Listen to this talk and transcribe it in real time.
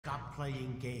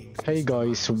playing games. Hey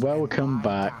guys, welcome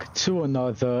back to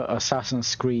another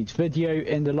Assassin's Creed video.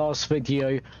 In the last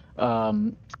video,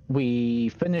 we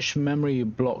finished memory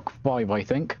block 5, I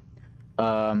think.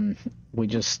 We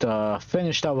just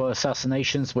finished our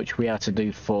assassinations, which we had to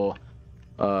do for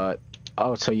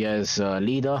Altair's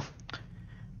leader.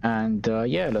 And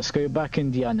yeah, let's go back in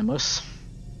the Animus.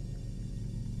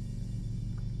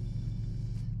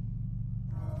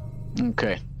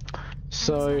 Okay,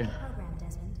 so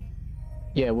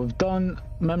yeah, we've done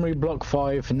memory block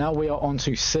 5. Now we are on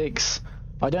to 6.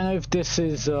 I don't know if this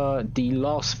is the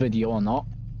last video or not,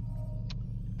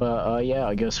 but yeah,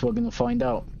 I guess we're gonna find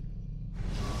out.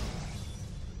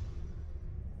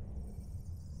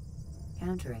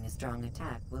 Countering a strong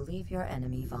attack will leave your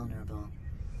enemy vulnerable.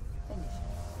 Finish it.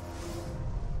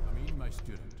 Come in, my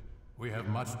student. We have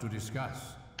much to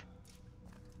discuss.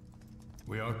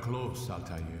 We are close,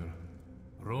 Altair.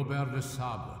 Robert de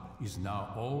Sabre is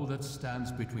now all that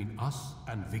stands between us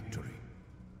and victory.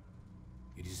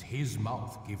 It is his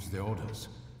mouth gives the orders.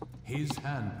 His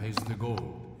hand pays the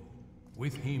gold.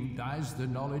 With him dies the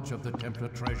knowledge of the Templar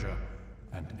treasure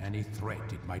and any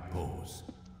threat it might pose.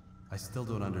 I still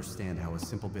don't understand how a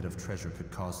simple bit of treasure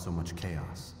could cause so much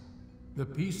chaos. The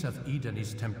Peace of Eden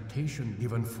is temptation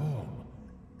given form.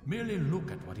 Merely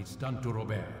look at what it's done to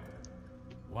Robert.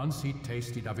 Once he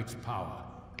tasted of its power,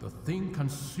 the thing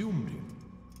consumed him.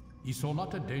 He saw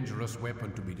not a dangerous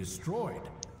weapon to be destroyed,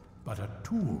 but a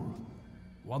tool.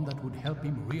 One that would help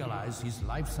him realize his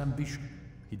life's ambition.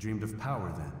 He dreamed of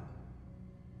power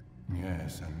then?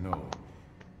 Yes and no.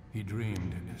 He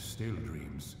dreamed, still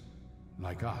dreams,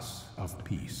 like us, of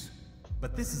peace.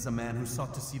 But this is a man who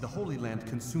sought to see the Holy Land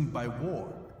consumed by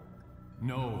war.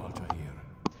 No, Altair.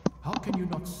 How can you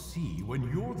not see when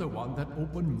you're the one that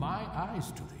opened my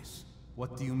eyes to this?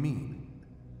 What do you mean?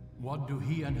 What do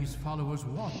he and his followers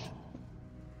want?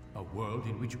 A world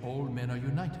in which all men are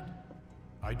united.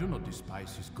 I do not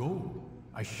despise his goal.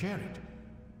 I share it.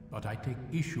 But I take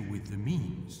issue with the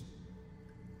means.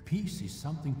 Peace is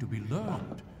something to be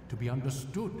learned, to be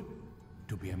understood,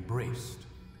 to be embraced.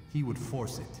 He would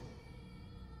force it.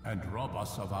 And rob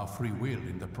us of our free will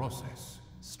in the process.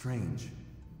 Strange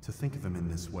to think of him in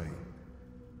this way.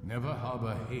 Never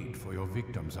harbor hate for your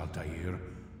victims, Altair.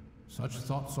 Such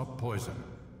thoughts are poison,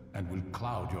 and will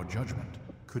cloud your judgment.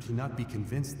 Could he not be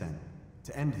convinced, then,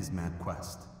 to end his mad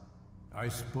quest? I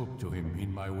spoke to him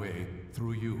in my way,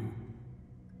 through you.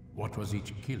 What was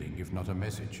each killing if not a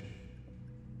message?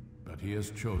 But he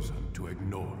has chosen to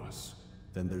ignore us.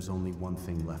 Then there's only one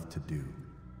thing left to do.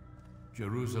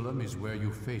 Jerusalem is where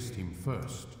you faced him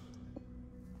first.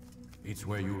 It's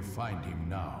where you'll find him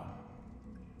now.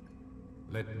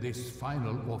 Let this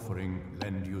final offering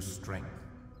lend you strength.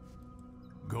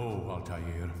 Go,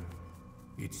 Altair.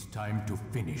 It's time to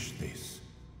finish this.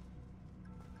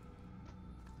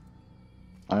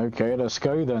 Okay, let's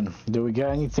go then. Do we get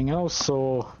anything else,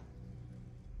 or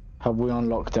have we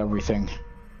unlocked everything?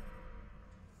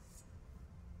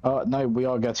 No, we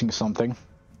are getting something.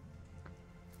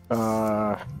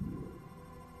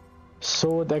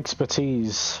 Sword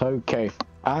expertise, okay.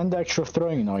 And extra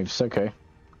throwing knives, okay.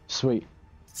 Sweet.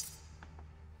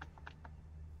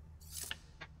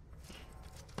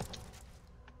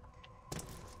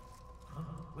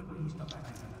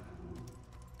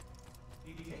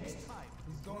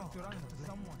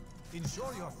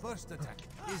 Ensure your first attack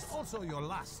is also your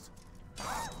last.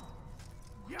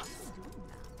 Yes.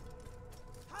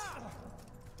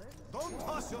 Don't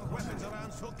toss your weapons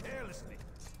around so carelessly.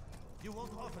 You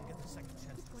won't often get a second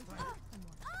chance to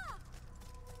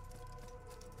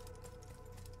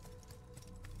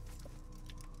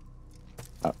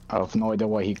strike. I have no idea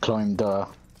why he climbed the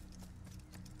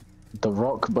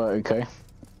rock, but okay.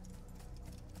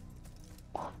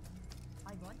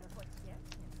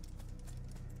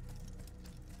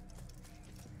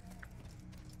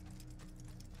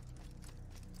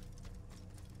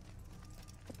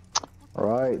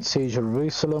 Right, to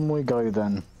Jerusalem we go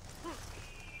then.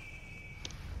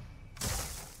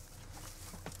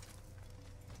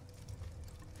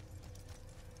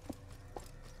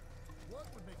 What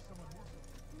would make someone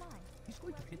more? He's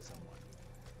going to hit someone.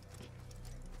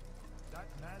 That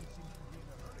man seems to be in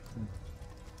a hurry.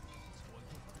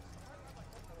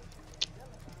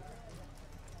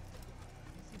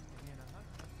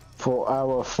 For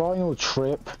our final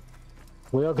trip,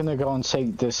 we are gonna go and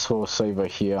take this horse over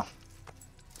here.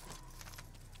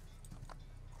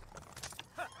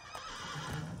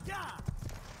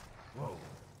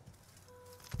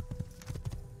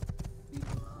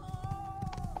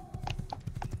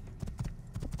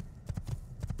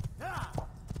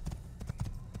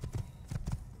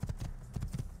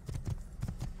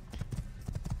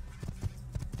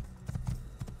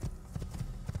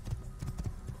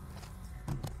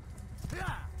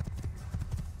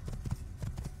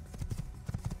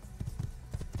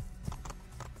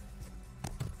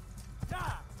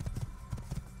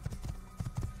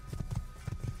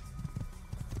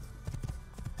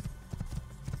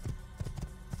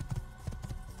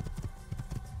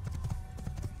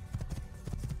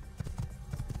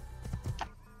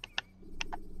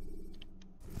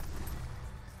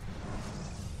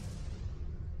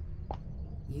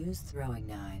 Use throwing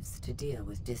knives to deal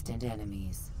with distant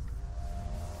enemies.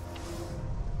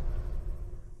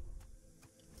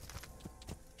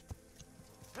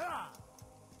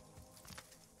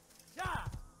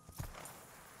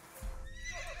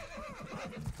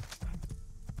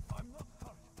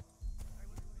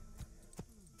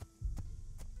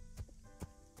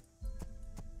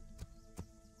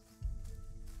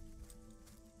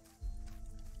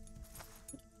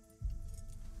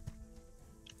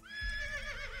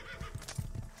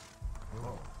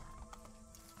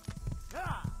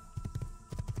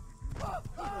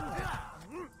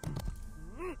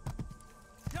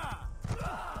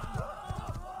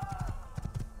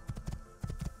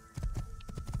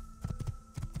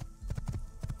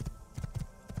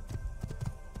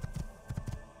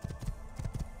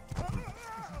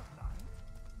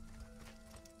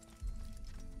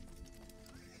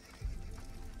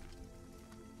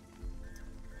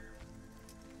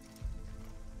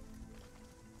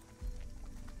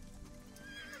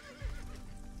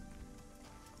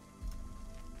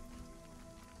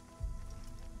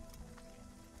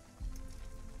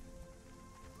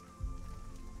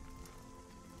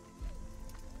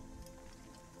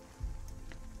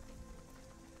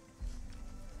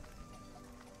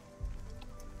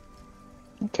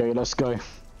 Okay, let's go.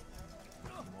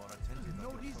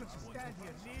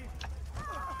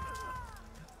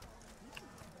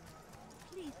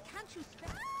 Please, can't you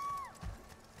spare?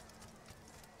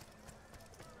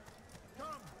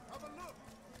 Come, have a look.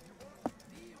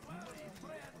 Be wary,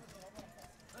 friends.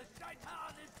 The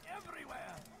Shaitan is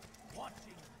everywhere,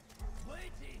 watching,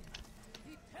 waiting.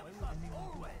 He tempts us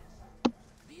always.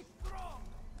 Be strong,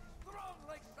 strong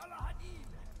like Salahadin,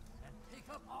 and take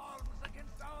up arms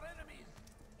against our enemies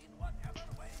in whatever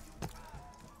way you can.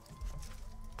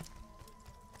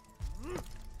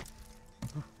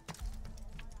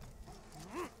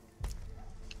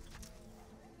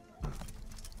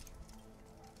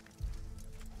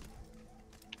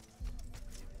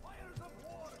 Fires of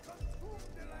war consume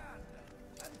the land,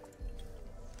 and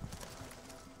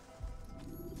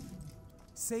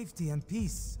Safety and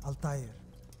peace, Altair.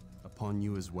 Upon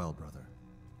you as well, brother.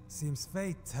 Seems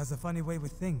fate has a funny way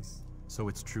with things. So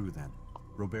it's true then.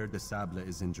 Robert de Sable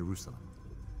is in Jerusalem.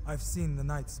 I've seen the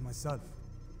knights myself.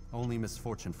 Only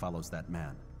misfortune follows that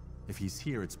man. If he's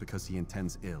here, it's because he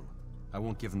intends ill. I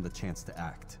won't give him the chance to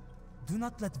act. Do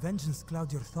not let vengeance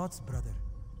cloud your thoughts, brother.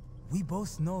 We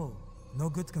both know no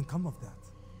good can come of that.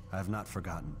 I have not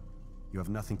forgotten. You have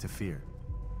nothing to fear.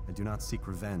 I do not seek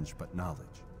revenge, but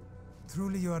knowledge.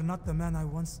 Truly you are not the man I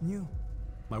once knew.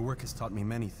 My work has taught me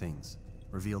many things,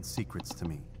 revealed secrets to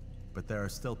me. But there are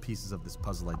still pieces of this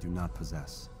puzzle I do not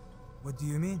possess. What do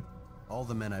you mean? All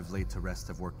the men I've laid to rest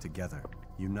have worked together,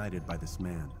 united by this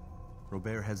man.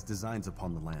 Robert has designs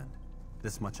upon the land.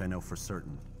 This much I know for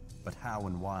certain. But how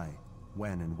and why,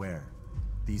 when and where,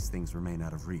 these things remain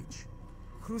out of reach.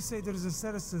 Crusaders and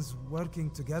Saracens working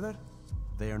together?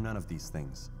 They are none of these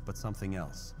things, but something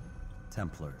else.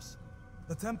 Templars.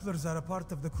 The Templars are a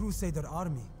part of the Crusader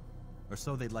army. Or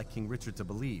so they'd like King Richard to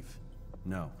believe.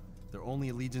 No, their only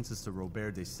allegiance is to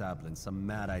Robert de Sable and some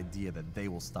mad idea that they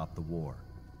will stop the war.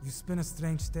 You spin a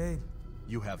strange tale.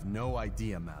 You have no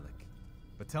idea, Malik.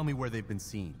 But tell me where they've been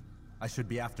seen. I should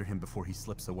be after him before he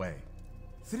slips away.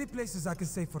 3 places I can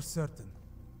say for certain.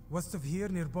 West of here,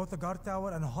 near both a guard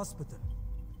tower and a hospital.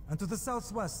 And to the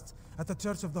southwest, at the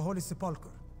Church of the Holy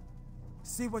Sepulchre.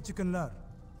 See what you can learn.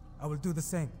 I will do the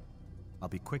same. I'll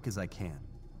be quick as I can.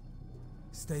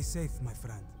 Stay safe, my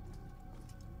friend.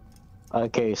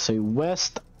 Okay, so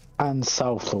west and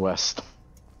southwest.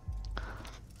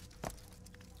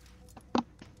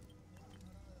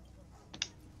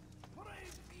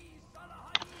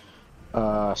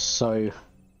 So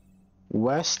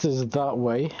west is that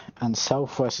way and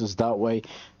southwest is that way.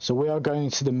 So we are going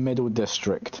to the middle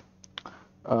district.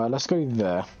 Let's go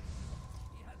there.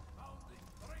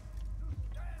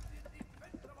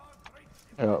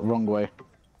 Wrong way.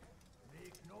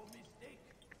 make no mistake,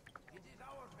 it is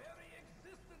our very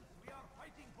existence we are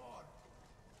fighting for.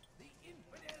 The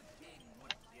infidel king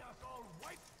would see us all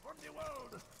wiped from the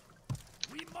world.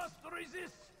 We must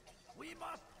resist. We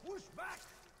must push back.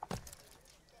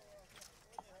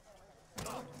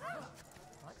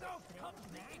 South comes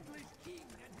the English king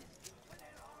and his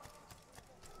infidel army.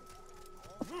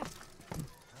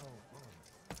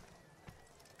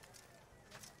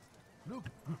 Look,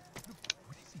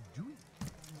 what is he doing?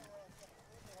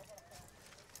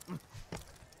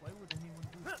 Why would anyone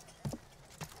do that?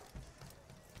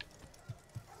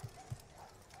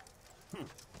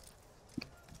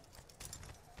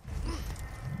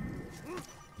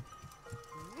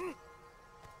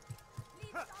 Please,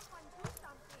 someone do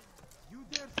something.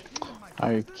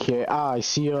 Okay. Ah, I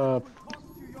see. I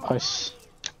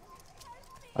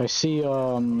see.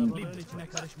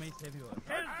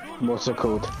 What's it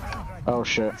called? Oh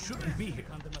shit.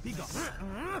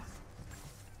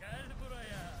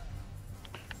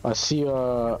 I see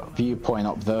a viewpoint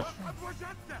up there.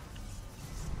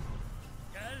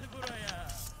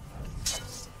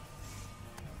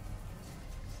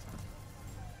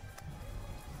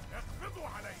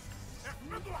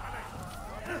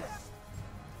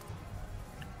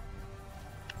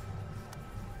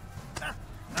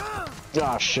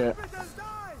 Ah shit.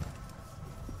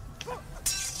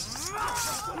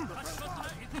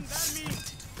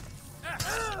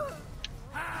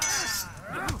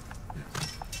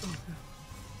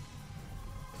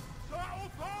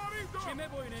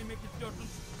 Kime boyun eğmek istiyorsun?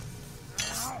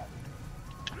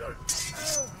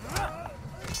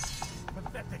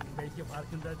 Pathetic. Belki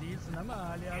farkında değilsin ama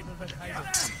hali hazırda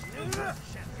kaybettin.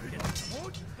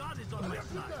 God is on my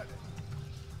side.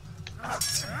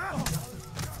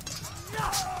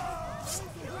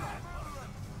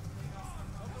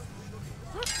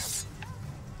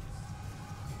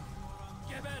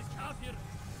 Geber kafir.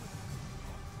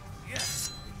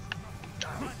 Yes.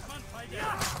 Kaçman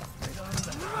fayda.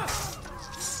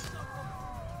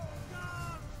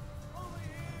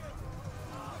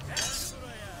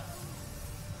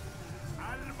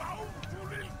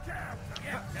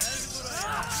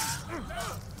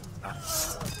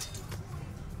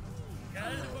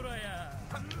 Gel buraya.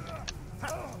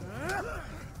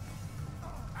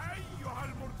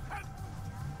 Eyyuhal murted.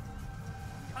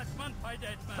 Kaçman fayda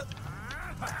etmez.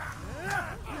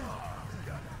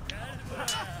 Gel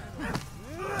buraya.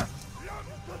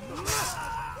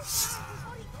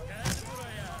 Gel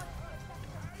buraya.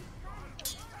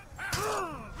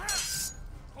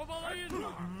 Kovalayın.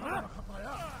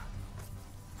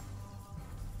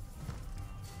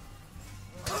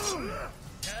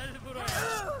 Gel buraya.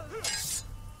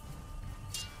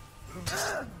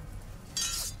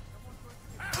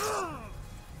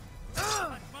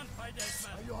 Kaçman fayda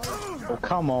etmez. Oh,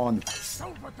 come on.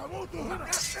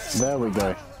 There we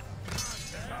go.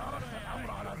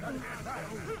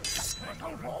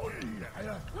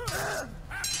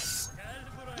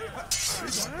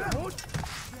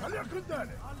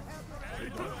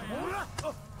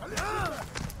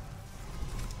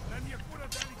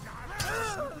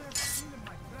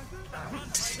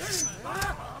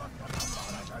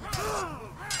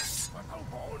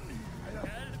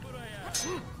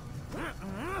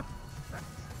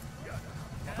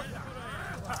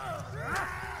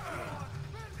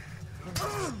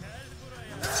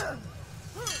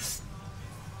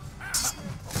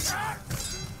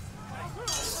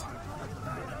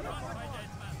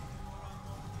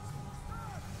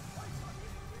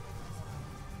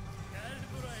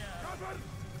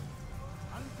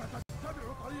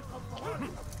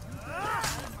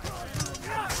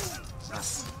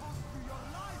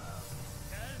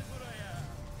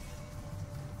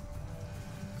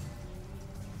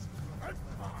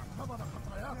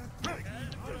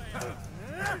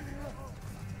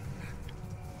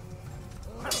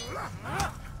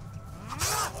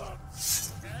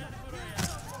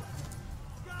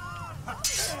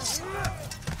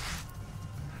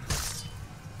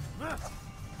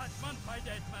 Kaçman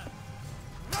fayda etmez.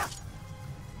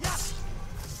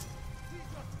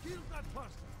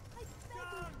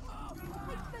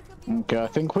 Okay, I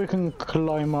think we can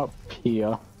climb up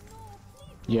here.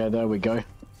 Yeah, there we go.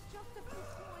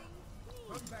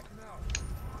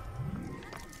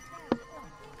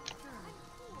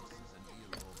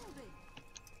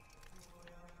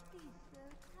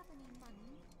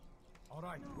 All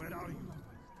right, where are you?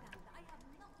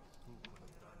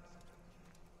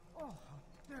 Oh, how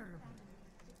terrible.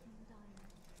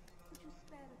 Could you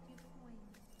spare a few coins?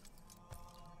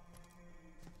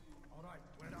 All right,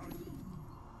 where are you?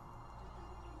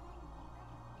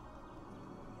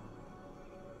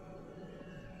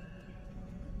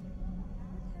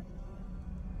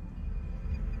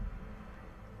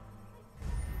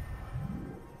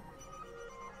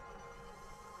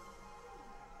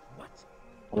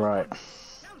 Right.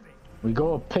 We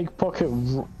got a pickpocket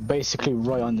basically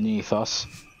right underneath us.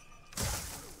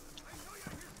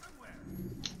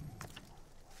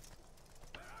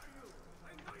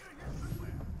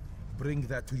 Bring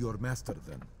that to your master,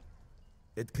 then.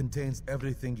 It contains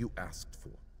everything you asked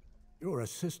for. Your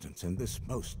assistance in this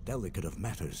most delicate of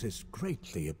matters is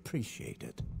greatly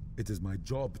appreciated. It is my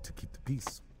job to keep the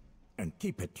peace. And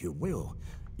keep it you will.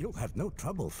 You'll have no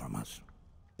trouble from us.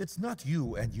 It's not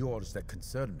you and yours that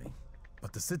concern me,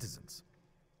 but the citizens.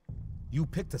 You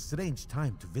picked a strange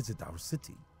time to visit our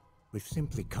city. We've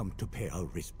simply come to pay our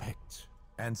respects.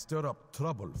 and stir up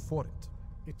trouble for it.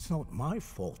 It's not my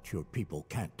fault your people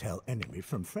can't tell enemy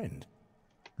from friend.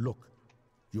 Look,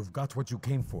 you've got what you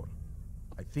came for.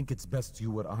 I think it's best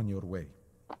you were on your way.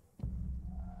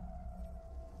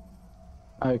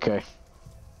 Okay.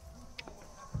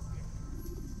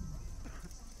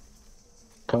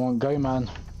 Come on, go, man.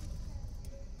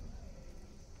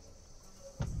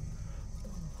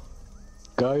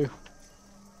 Go.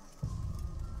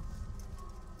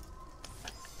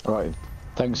 Alright,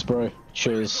 thanks, bro.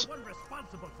 Cheers.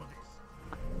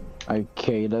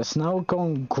 Okay, let's now go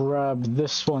and grab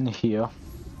this one here.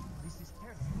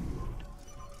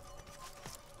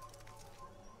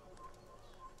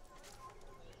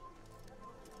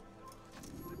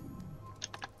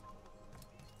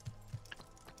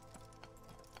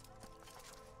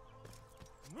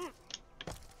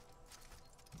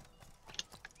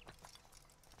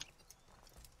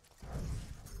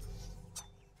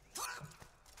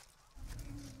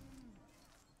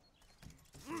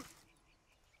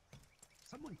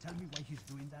 Someone tell me why he's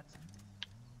doing that?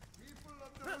 People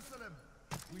of Jerusalem,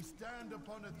 we stand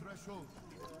upon a threshold.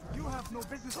 You have no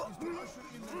business. Is to usher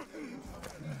in an age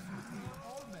of peace between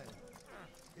all men.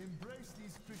 Embrace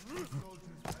these Christian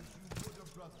soldiers as you would a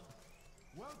brother.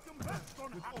 Welcome them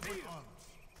with open arms.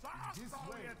 In this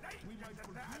way, we might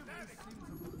forgive the sins of the past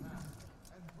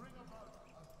and bring about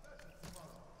a better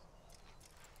tomorrow.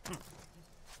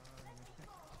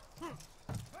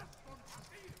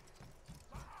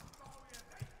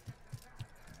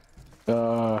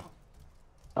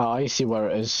 I see where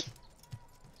it is.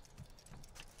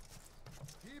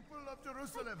 People of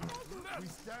Jerusalem, we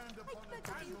stand upon a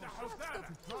threshold.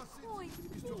 To cross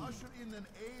it is to usher in an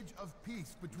age of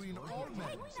peace between all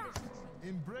men.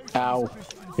 Embrace Ow. these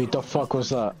Christian Who the fuck was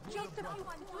that?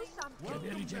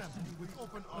 Welcome them with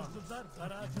open arms.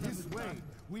 This way,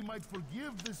 we might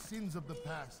forgive the sins of the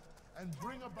past and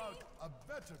bring about a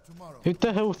better tomorrow. Who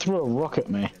the hell threw a rock at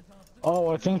me? Oh,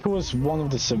 I think it was one of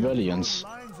the civilians.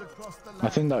 I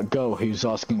think that girl who's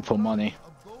asking for money.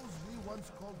 Of those we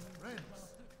once called friends.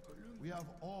 We have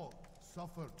all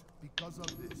suffered because of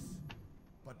this.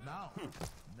 But now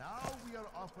we are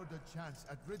offered a chance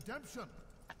at redemption.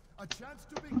 A chance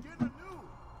to begin anew.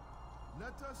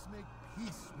 Let us make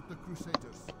peace with the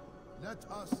Crusaders. Let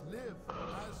us live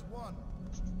as one.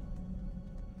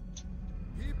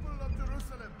 People of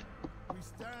Jerusalem, we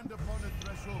stand upon a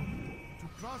threshold. To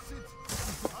cross it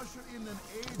is to usher in an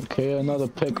age. Okay, another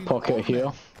pickpocket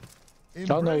here.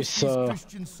 Oh no, it's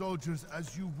Christian soldiers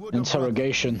as you would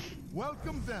interrogation.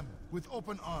 Welcome them with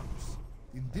open arms.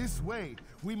 In this way,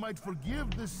 we might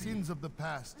forgive the sins of the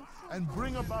past and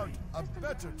bring about a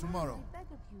better tomorrow.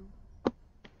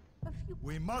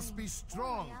 We must be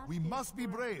strong, we must be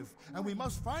brave, and we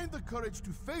must find the courage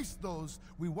to face those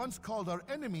we once called our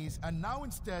enemies and now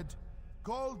instead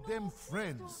call them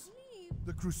friends.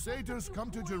 The Crusaders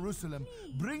come to Jerusalem,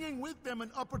 bringing with them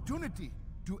an opportunity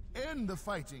to end the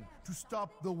fighting, to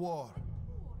stop the war.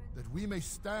 That we may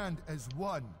stand as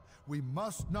one, we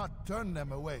must not turn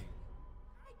them away.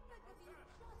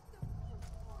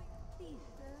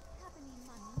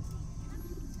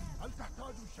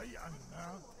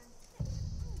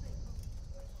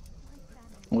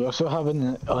 We also have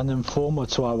an informer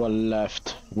to our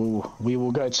left. We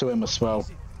will go to him as well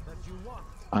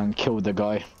and kill the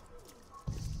guy.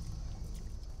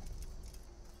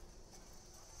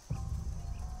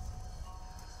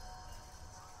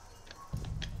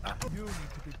 You need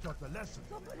to be taught a lesson.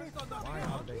 Why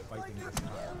are they fighting this?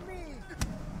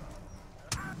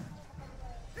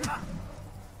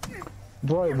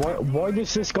 Bro, why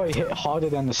does this guy hit harder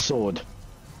than the sword?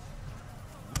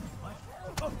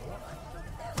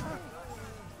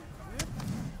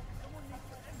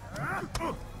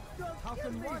 How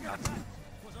can one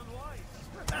was unwise?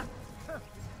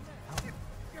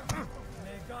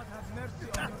 May God have mercy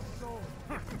on your soul.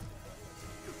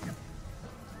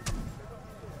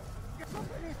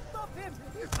 Stop him!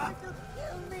 He's trying to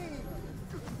kill me!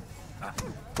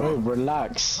 Bro,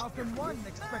 relax. How can one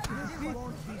expect to defeat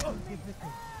won't be too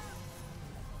difficult?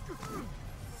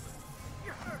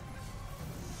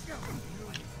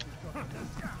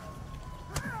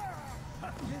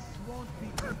 This won't be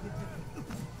too difficult.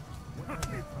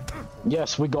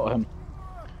 Yes, we got him.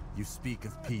 You speak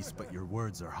of peace, but your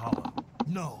words are hollow.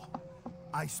 No,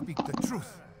 I speak the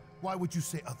truth. Why would you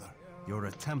say other? You're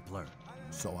a Templar.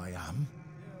 So I am?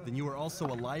 Then you are also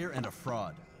a liar and a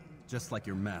fraud, just like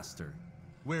your master.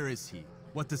 Where is he?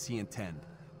 What does he intend?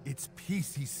 It's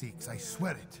peace he seeks, I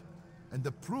swear it. And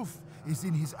the proof is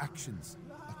in his actions.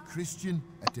 A Christian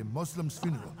at a Muslim's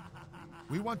funeral.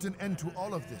 We want an end to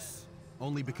all of this.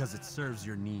 Only because it serves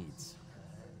your needs.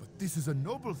 But this is a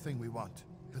noble thing we want.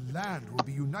 The land will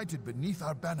be united beneath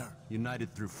our banner.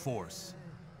 United through force.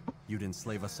 You'd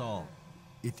enslave us all.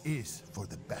 It is for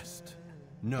the best.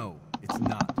 No, it's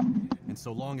not. And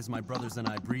so long as my brothers and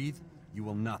I breathe, you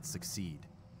will not succeed.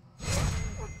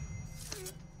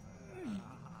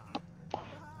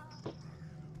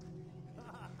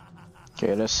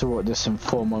 Okay, let's see what this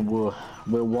informant will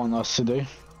want us to do.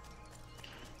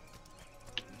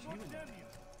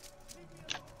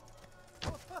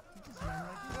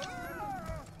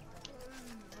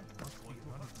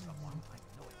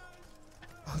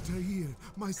 Altair,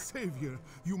 my savior,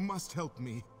 you must help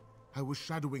me. I was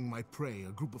shadowing my prey,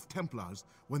 a group of Templars,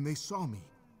 when they saw me.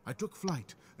 I took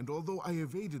flight, and although I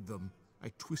evaded them,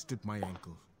 I twisted my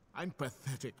ankle. I'm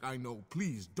pathetic, I know.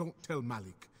 Please, don't tell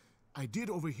Malik. I did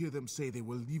overhear them say they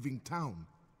were leaving town.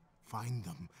 Find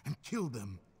them and kill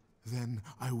them. Then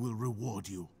I will reward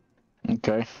you.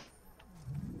 Okay.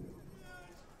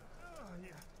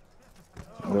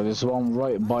 Well, there's one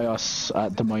right by us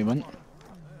at the moment.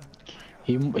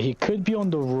 He could be on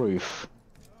the roof.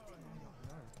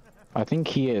 I think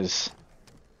he is.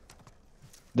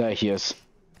 There he is.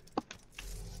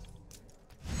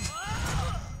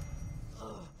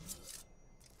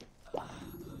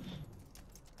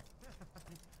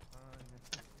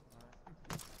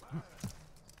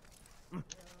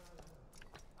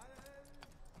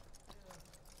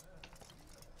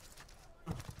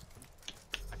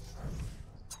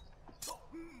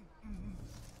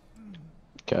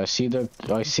 Okay, I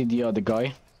see the other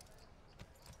guy.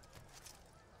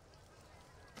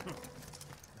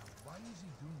 Why is he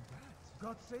doing that?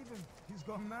 God save him. He's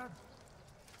gone mad.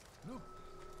 Look,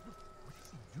 what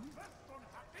is he doing?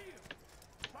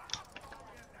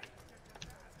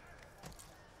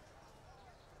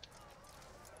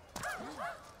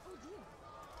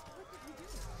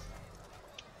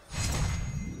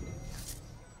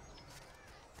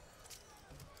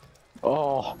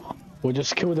 Oh, we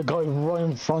just killed a guy right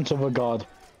in front of a guard.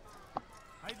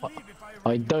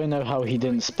 I don't know how he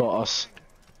didn't spot us.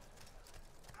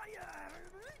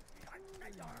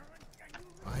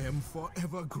 I am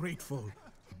forever grateful.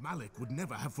 Malik would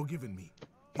never have forgiven me.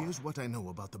 Here's what I know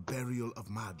about the burial of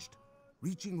Majd.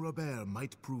 Reaching Robert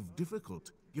might prove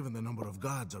difficult, given the number of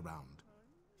guards around.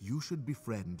 You should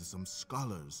befriend some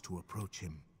scholars to approach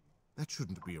him. That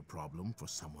shouldn't be a problem for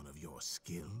someone of your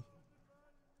skill.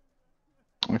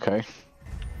 Okay.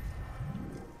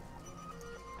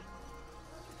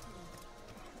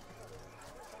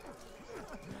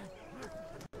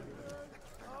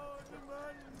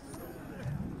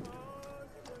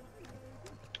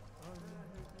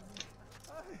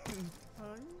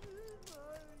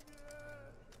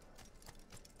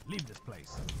 Leave this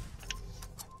place.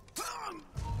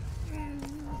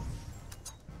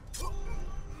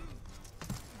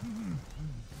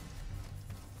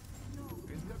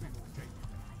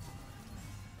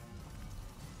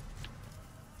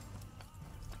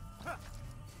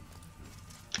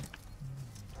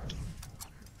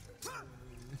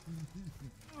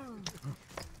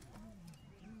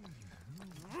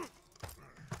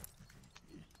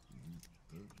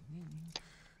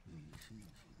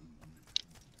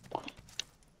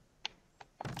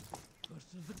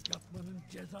 Hırsızlık yapmanın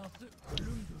cezası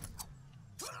ölümdür.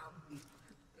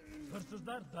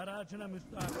 Hırsızlar dar ağacına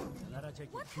müstahak. Kenara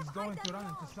çekil. He's going to run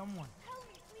into someone.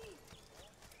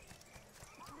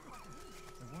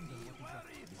 I wonder what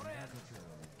is that.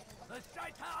 The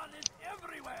shaitan is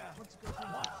everywhere. Watching,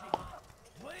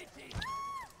 waiting.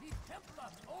 The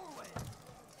Templars always.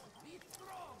 Be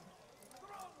strong,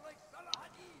 strong like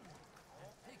Salahadin.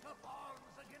 And take up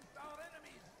arms against our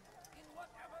enemies in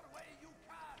whatever way you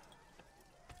can.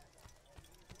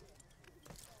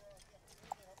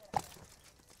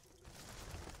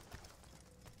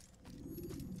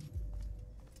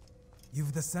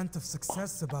 You've the scent of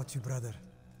success about you, brother.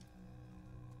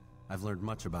 I've learned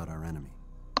much about our enemy.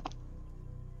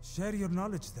 Share your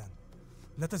knowledge then.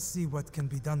 Let us see what can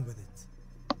be done with it.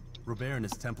 Robert and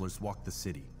his Templars walked the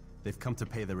city. They've come to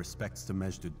pay their respects to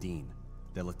Majd-ud-Din.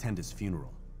 They'll attend his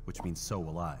funeral, which means so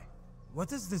will I.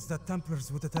 What is this that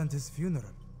Templars would attend his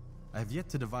funeral? I have yet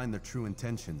to divine their true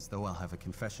intentions, though I'll have a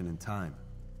confession in time.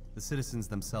 The citizens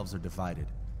themselves are divided.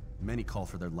 Many call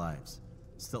for their lives.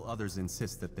 Still others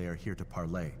insist that they are here to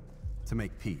parley, to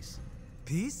make peace.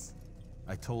 Peace?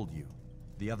 I told you.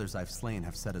 The others I've slain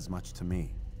have said as much to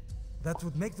me. That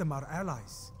would make them our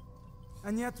allies.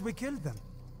 And yet we killed them.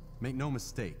 Make no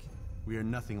mistake, we are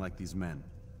nothing like these men.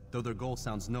 Though their goal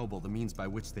sounds noble, the means by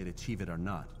which they'd achieve it are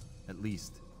not. At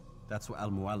least, that's what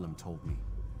Al-Mualim told me.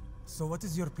 So what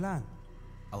is your plan?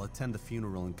 I'll attend the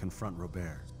funeral and confront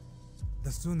Robert.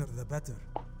 The sooner the better.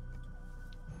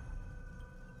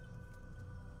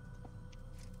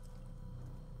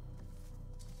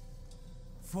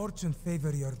 Fortune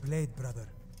favor your blade, brother.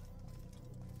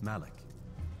 Malik,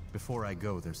 before I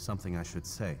go, there's something I should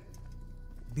say.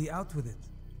 Be out with it.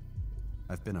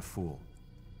 I've been a fool.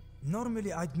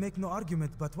 Normally I'd make no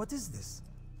argument, but what is this?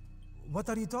 What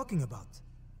are you talking about?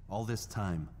 All this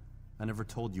time, I never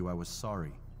told you I was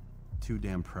sorry. Too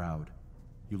damn proud.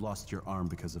 You lost your arm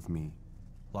because of me.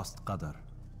 Lost Qadar.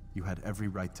 You had every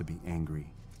right to be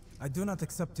angry. I do not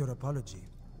accept your apology.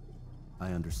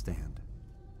 I understand.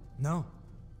 No,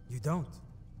 you don't.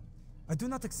 I do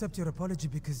not accept your apology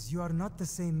because you are not the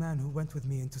same man who went with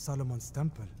me into Solomon's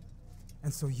temple.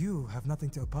 And so you have nothing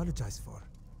to apologize for.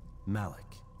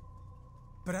 Malik.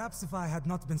 Perhaps if I had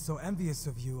not been so envious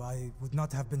of you, I would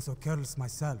not have been so careless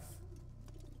myself.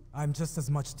 I'm just as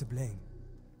much to blame.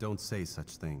 Don't say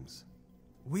such things.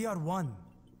 We are one.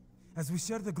 As we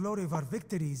share the glory of our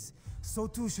victories, so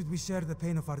too should we share the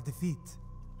pain of our defeat.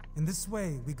 In this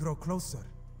way, we grow closer.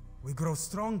 We grow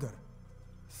stronger.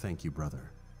 Thank you,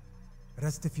 brother.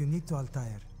 Rest if you need to,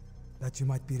 Altair, that you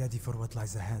might be ready for what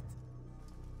lies ahead.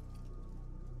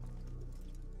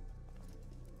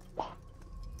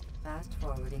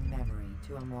 Fast-forwarding memory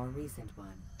to a more recent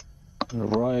one.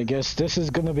 Right, I guess this is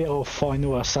gonna be our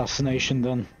final assassination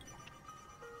then.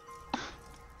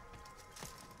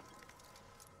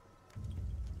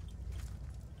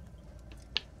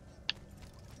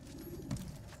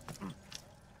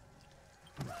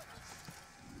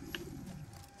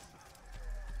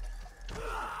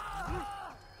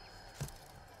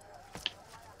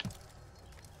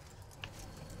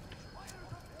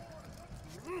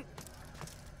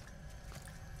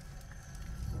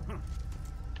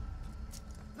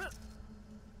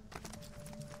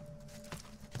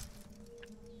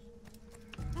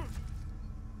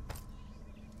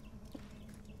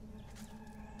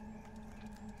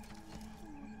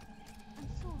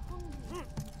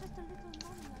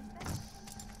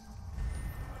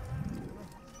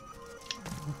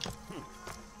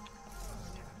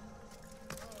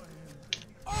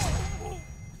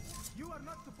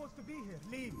 Supposed to be here.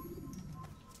 Leave.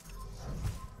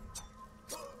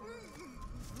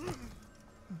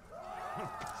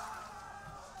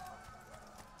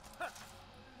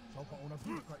 سوف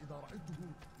أنبئك إذا رأيته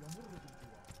يمر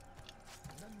بالجوار.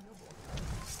 لن يبعد.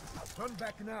 Turn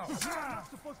back now. You're not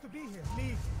supposed to be here.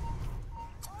 Leave.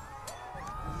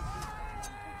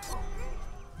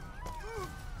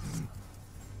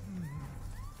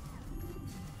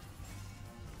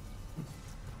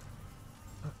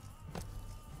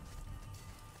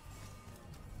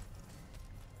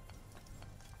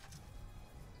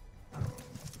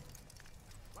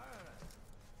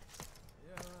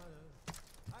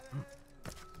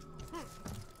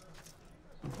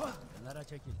 Kenara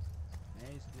çekil.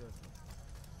 Ne istiyorsun?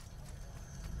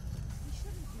 You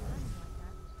shouldn't be running like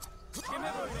that.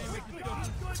 Kime böyle yemek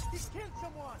istiyorsun? He killed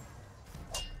someone.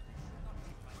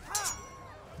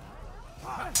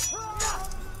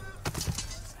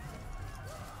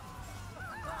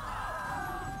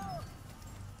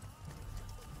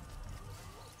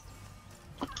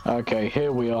 Okay,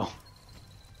 here we are.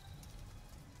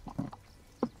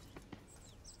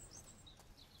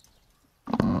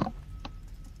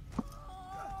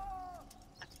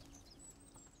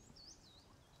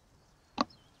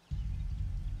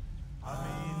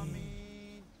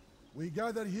 We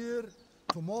gather here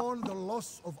to mourn the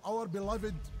loss of our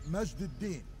beloved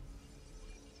Majd-ud-Din.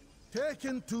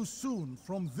 Taken too soon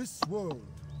from this world.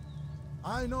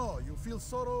 I know you feel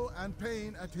sorrow and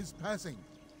pain at his passing,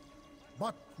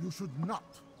 but you should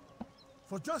not.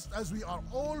 For just as we are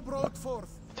all brought forth,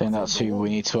 I think that's who we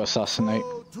need to assassinate.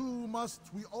 so too must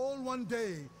we all one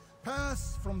day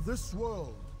pass from this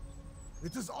world.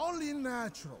 It is only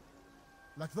natural,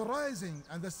 like the rising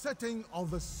and the setting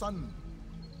of the sun.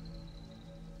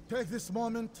 Take this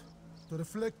moment to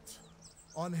reflect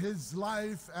on his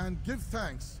life and give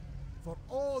thanks for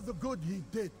all the good he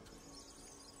did.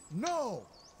 Know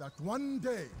that one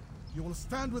day you will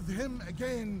stand with him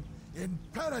again in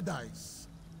paradise.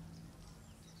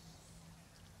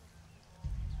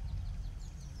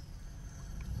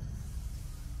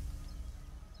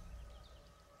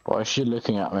 Why is she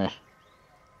looking at me?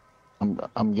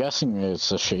 I'm guessing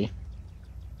it's a she.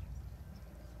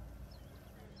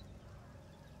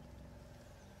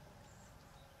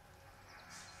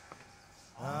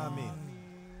 Amen.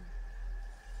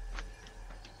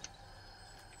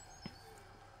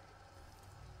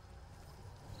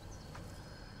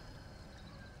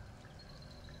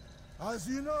 As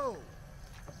you know,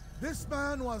 this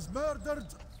man was murdered.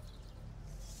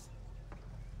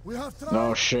 We have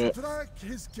tried to track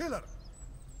his killer,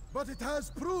 but it has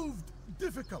proved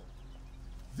difficult.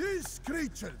 These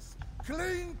creatures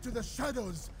cling to the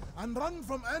shadows and run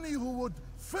from any who would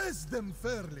face them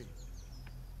fairly.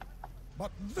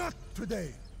 But not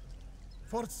today.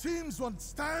 For it seems one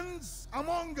stands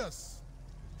among us.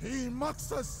 He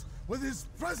mocks us with his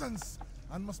presence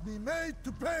and must be made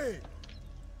to pay.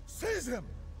 Seize him.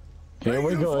 Here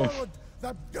we go. Forward,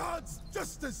 that God's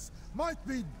justice might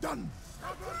be done.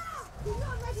 Do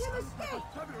not let him escape!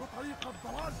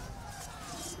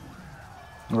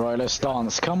 Right, let's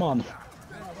dance. Come on.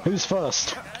 Who's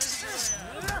first?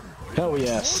 Hell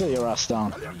yeah, sit your ass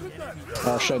down.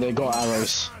 Oh shit, they got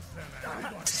arrows.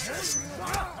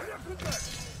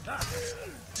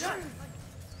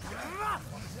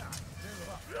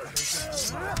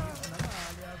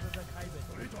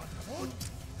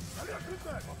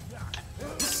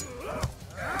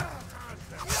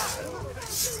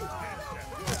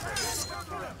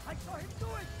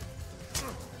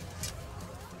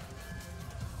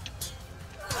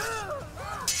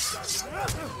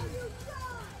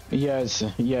 Yes,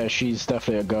 yeah, she's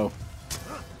definitely a go.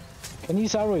 Can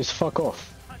these arrows fuck off?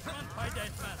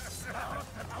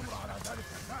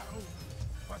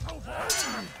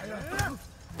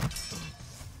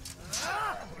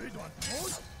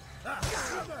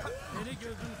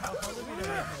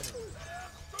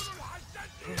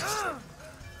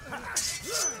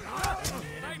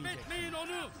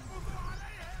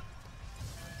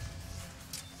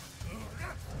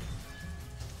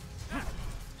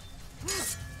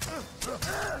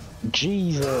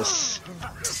 Jesus.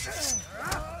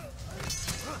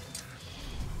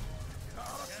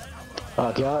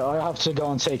 Okay, I have to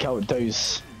go and take out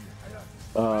those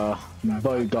bow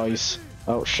guys.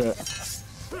 Oh shit.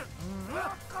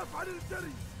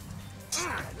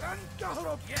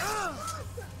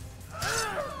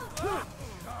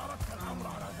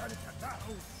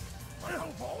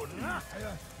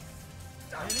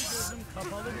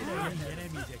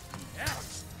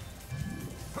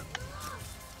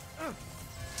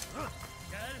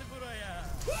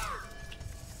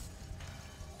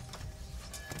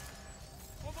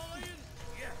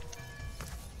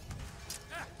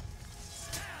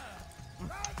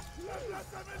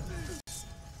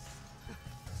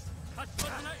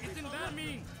 Kaçmasına izin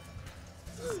vermeyin.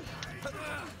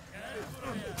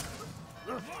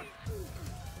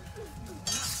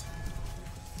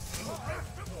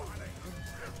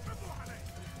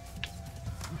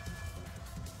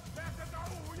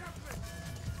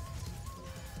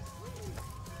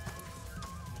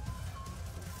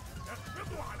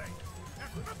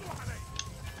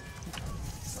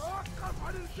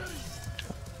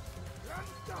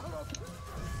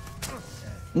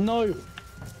 No!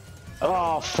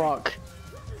 Oh, fuck.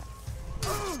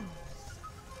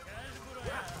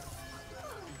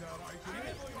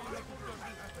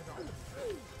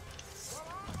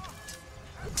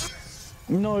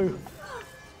 No!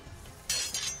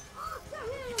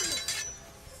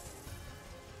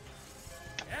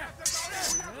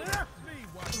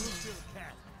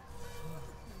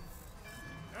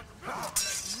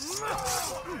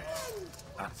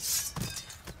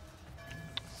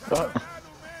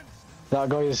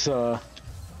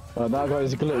 That guy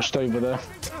is glitched over there.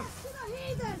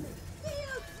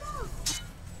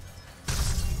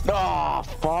 Ah,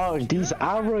 fuck! These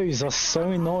arrows are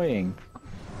so annoying.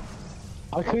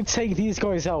 I could take these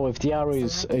guys out with the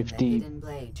arrows if the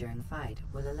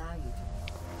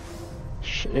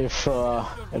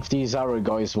if these arrow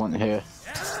guys weren't here.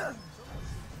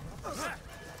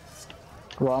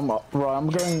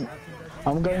 Right,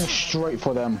 I'm going straight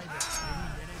for them.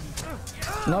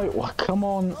 No, come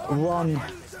on, run.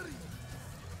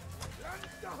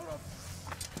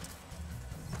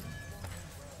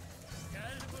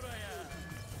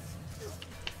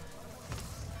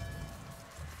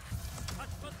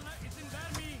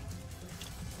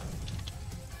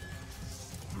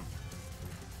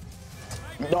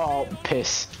 Oh,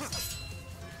 piss.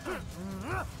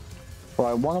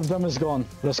 Right, one of them is gone.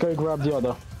 Let's go grab the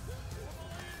other.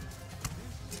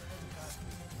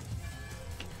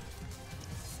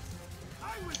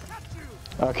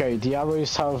 Okay, the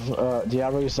arrows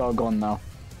are gone now.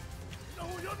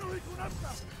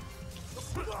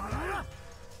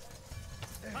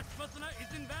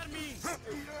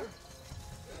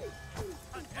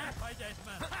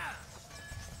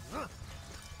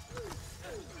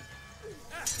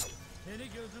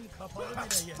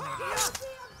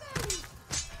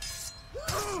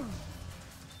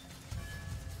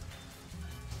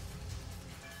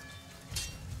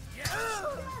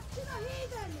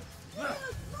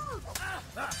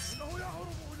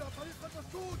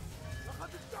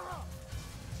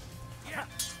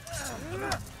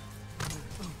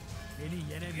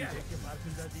 Beni yenemeyecek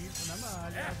farkında değilsin ama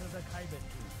halihazırda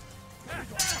kaybettin.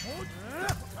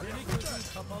 Beni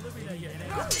gözün kapalı bile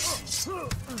yenemeyeceksin.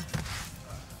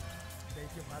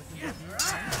 Belki farkında değilsin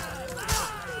ama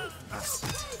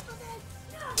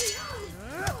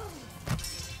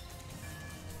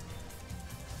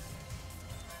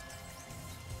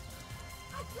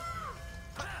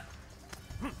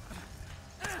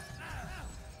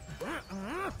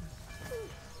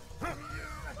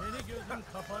beni gözün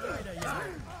kapalı bile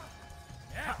yenemeyeceksin.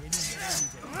 Beni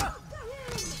yenemeyeceksin.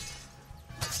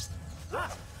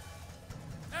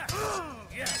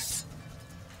 Yes.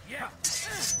 Yeah.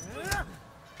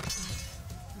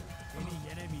 Beni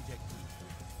yenemeyeceksin.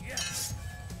 Yes.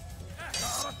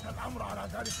 أردت الأمر على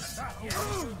ذلك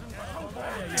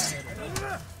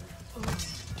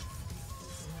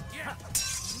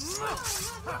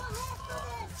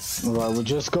Right, we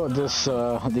just got this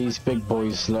these big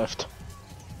boys left,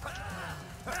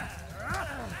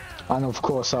 and of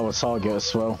course our target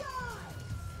as well.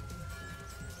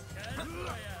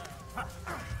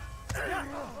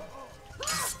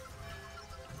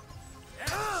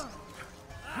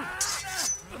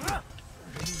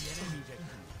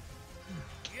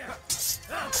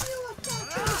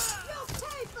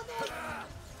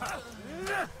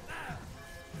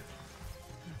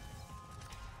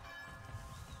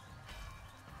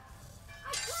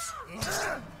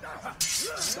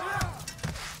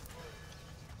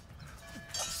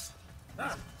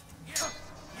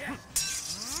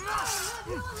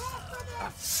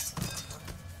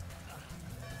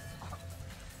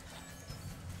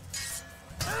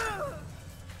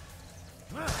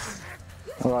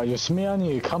 Alright, just me and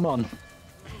you, come on.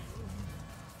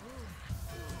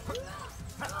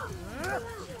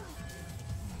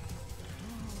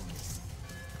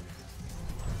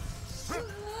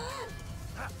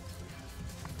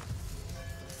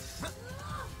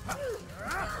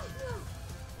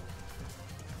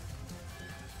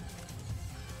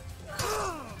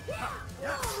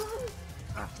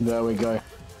 There we go.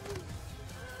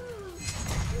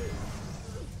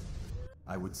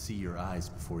 I would see your eyes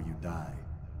before you die.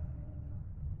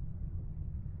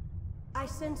 I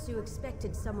sense you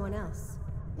expected someone else.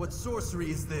 What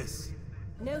sorcery is this?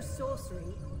 No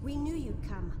sorcery. We knew you'd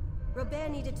come.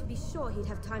 Robert needed to be sure he'd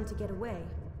have time to get away.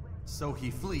 So he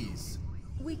flees.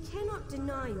 We cannot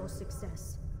deny your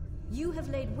success. You have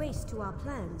laid waste to our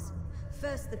plans.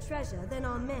 First the treasure, then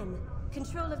our men.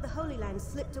 Control of the Holy Land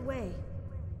slipped away.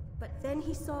 But then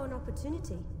he saw an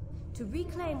opportunity to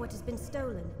reclaim what has been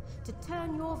stolen, to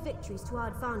turn your victories to our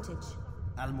advantage.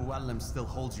 Al-Muallim still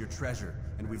holds your treasure,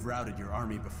 and we've routed your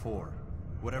army before.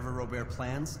 Whatever Robert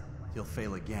plans, he'll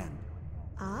fail again.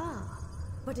 Ah,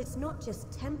 but it's not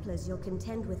just Templars you'll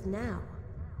contend with now.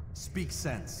 Speak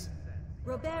sense.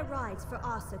 Robert rides for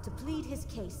Asa to plead his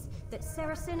case that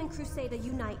Saracen and Crusader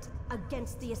unite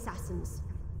against the assassins.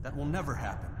 That will never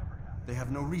happen. They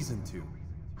have no reason to.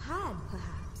 Had,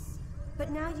 perhaps. But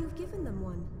now you've given them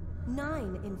one.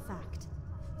 9, in fact.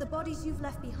 The bodies you've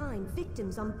left behind,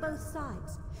 victims on both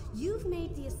sides. You've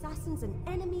made the assassins an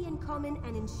enemy in common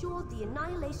and ensured the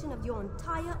annihilation of your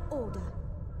entire order.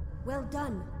 Well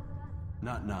done.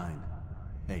 Not 9.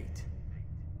 8.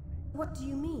 What do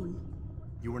you mean?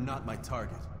 You were not my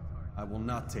target. I will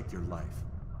not take your life.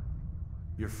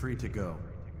 You're free to go,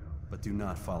 but do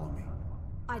not follow me.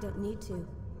 I don't need to.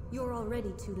 You're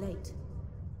already too late.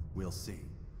 We'll see.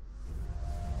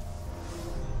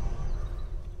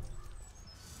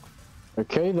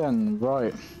 Okay then,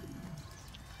 right.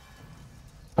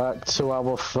 Back to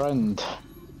our friend.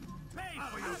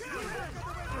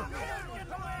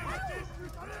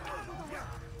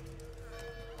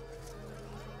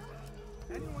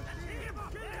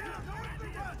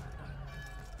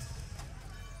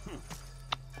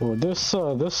 Well,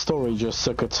 this story just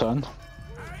took a turn.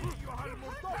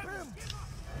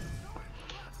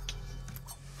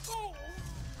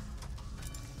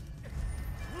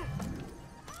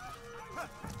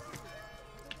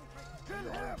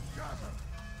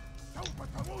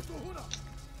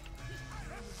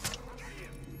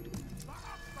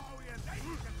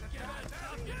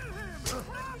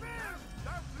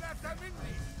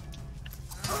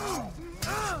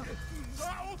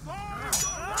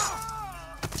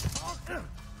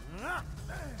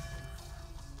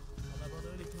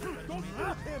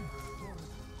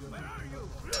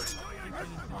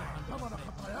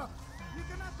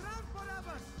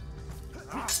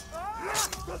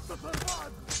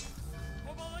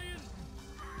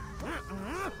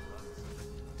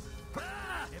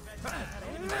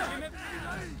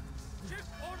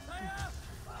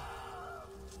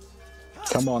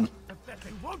 Come on.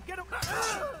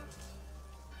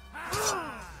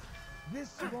 This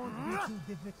won't be too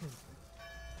difficult.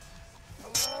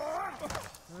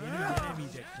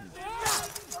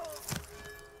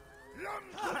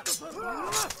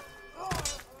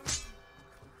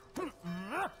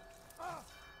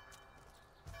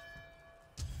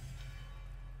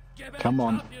 Come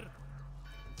on.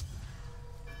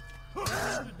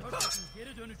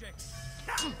 Geri dönecek.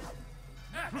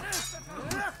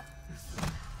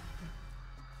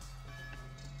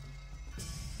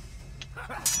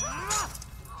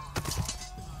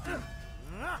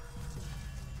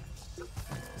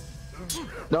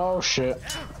 Oh shit.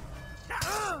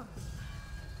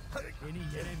 Beni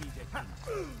yenemeyeceksin.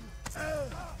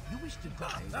 You wish to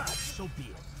die, so be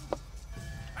it.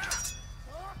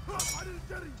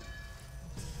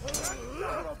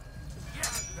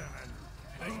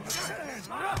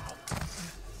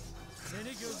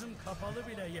 Seni gözüm kapalı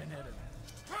bile yenerim.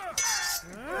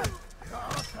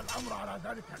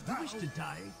 You wish to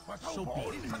die, so be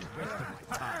it for the rest of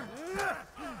my time.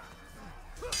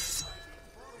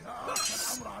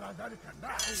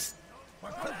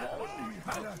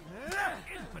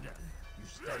 Infidel, you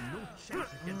stand no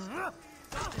chance against me.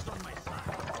 Fate is on my side.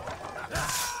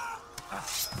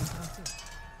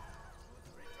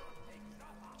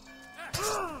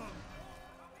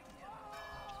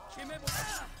 Kime bu?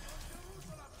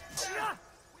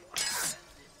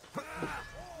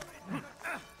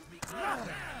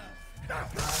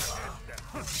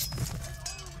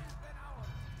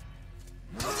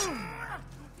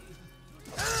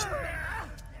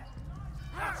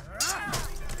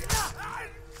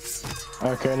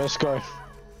 Okay, let's go.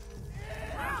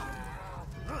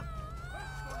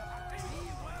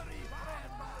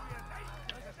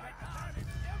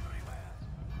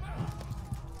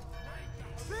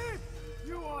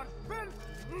 You are built.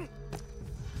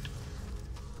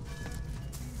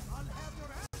 I'll have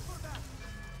your answer for that.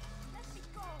 Let me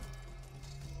go.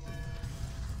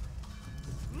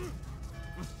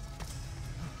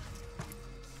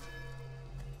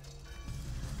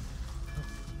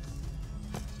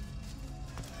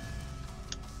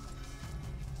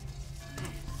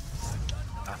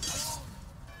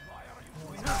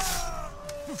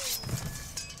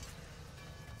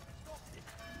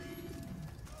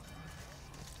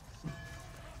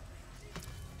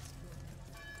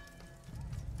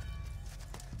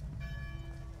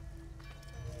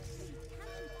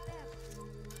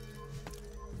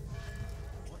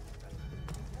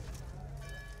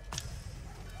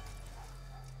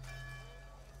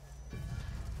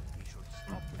 He should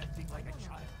stop acting like a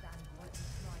child.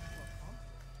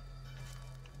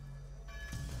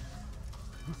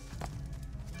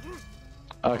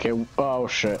 Okay, oh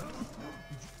shit.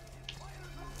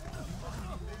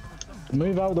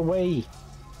 Move out of the way.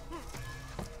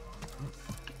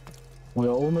 We're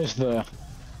almost there.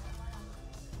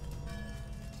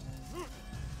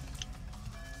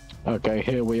 Okay,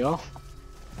 here we are.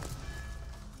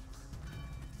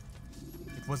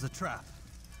 It was a trap.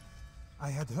 I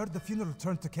had heard the funeral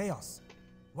turned to chaos.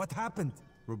 What happened?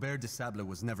 Robert de Sable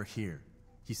was never here.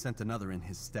 He sent another in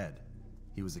his stead.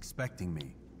 He was expecting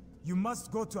me. You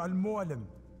must go to Al-Mu'alim.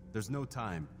 There's no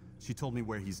time. She told me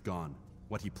where he's gone,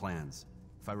 what he plans.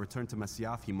 If I return to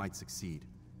Masyaf, he might succeed.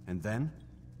 And then,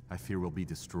 I fear we'll be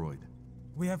destroyed.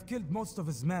 We have killed most of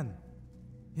his men.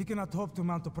 He cannot hope to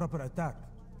mount a proper attack.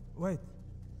 Wait,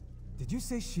 did you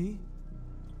say she?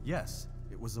 Yes,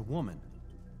 it was a woman.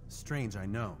 Strange, I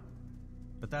know.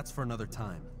 But that's for another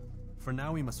time. For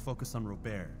now, we must focus on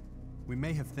Robert. We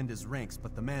may have thinned his ranks,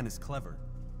 but the man is clever.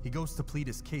 He goes to plead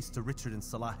his case to Richard and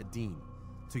Salah ad-Din,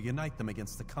 to unite them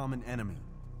against the common enemy.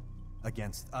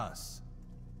 Against us.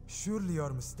 Surely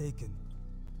you're mistaken.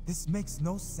 This makes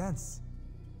no sense.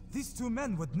 These two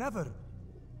men would never...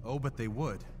 Oh, but they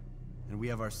would. And we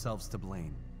have ourselves to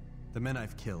blame. The men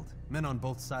I've killed, men on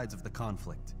both sides of the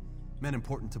conflict. Men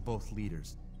important to both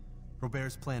leaders.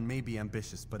 Robert's plan may be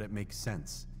ambitious, but it makes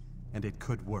sense. And it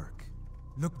could work.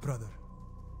 Look, brother.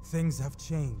 Things have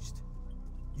changed.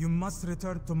 You must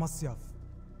return to Masyaf.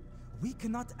 We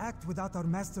cannot act without our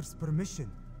master's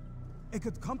permission. It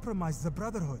could compromise the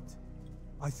Brotherhood.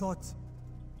 I thought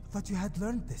you had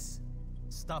learned this.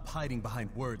 Stop hiding behind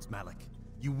words, Malik.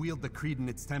 You wield the creed and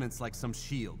its tenets like some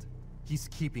shield. He's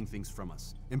keeping things from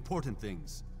us. Important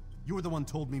things. You were the one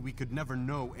told me we could never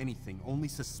know anything, only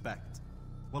suspect.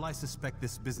 Well, I suspect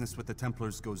this business with the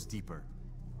Templars goes deeper.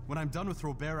 When I'm done with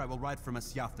Robert, I will ride for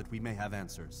Masyaf that we may have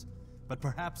answers. But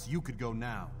perhaps you could go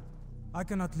now. I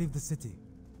cannot leave the city.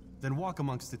 Then walk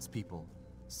amongst its people.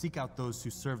 Seek out those who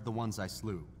served the ones I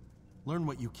slew. Learn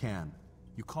what you can.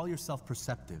 You call yourself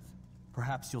perceptive.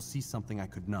 Perhaps you'll see something I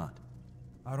could not.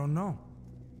 I don't know.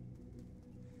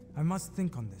 I must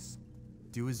think on this.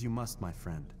 Do as you must, my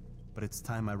friend. But it's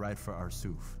time I ride for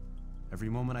Arsuf. Every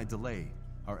moment I delay,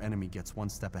 our enemy gets one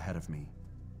step ahead of me.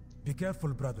 Be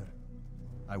careful, brother.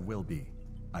 I will be.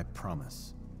 I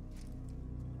promise.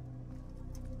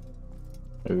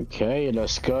 Okay,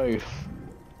 let's go.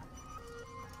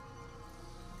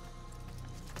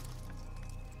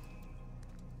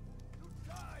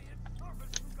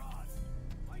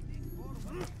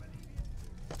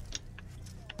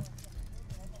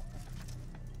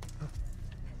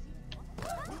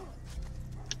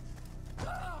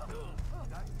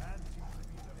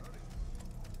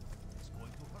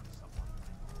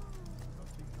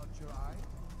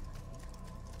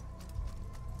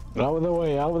 Out of the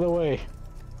way, out of the way.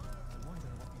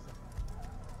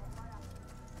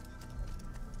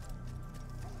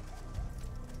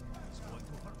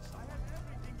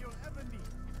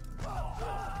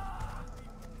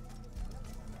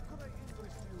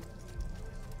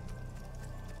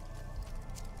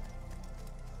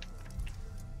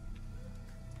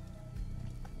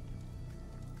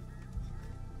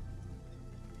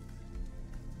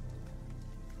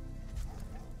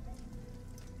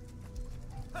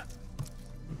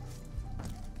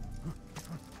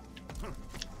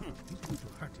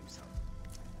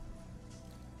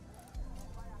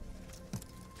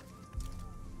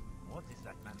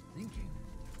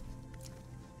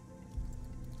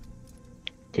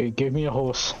 Okay, give me a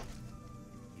horse.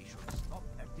 He should stop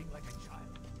acting like a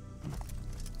child.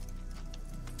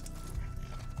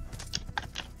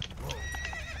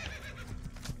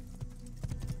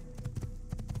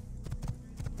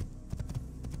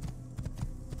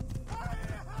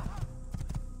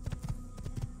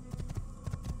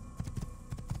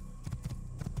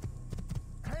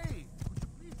 Hey! Would you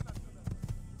please not do that?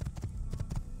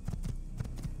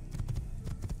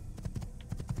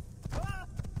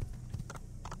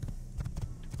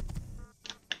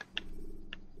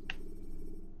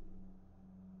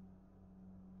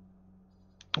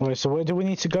 Alright, so where do we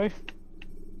need to go? I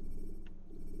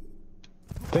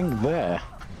think there.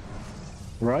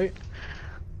 Right?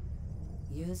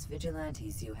 Use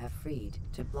vigilantes you have freed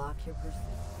to block your pursuit.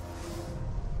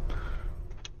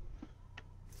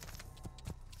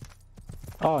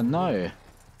 Oh no.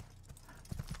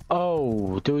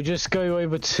 Oh, do we just go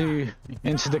over into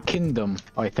the kingdom,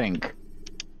 I think?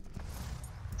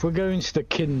 If we go into the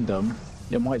kingdom,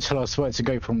 it might tell us where to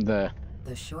go from there.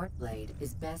 The short blade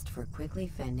is best for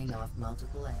quickly fending off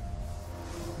multiple enemies.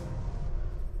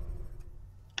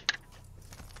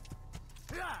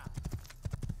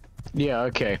 Yeah,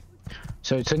 okay.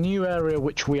 So it's a new area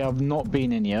which we have not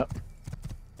been in yet.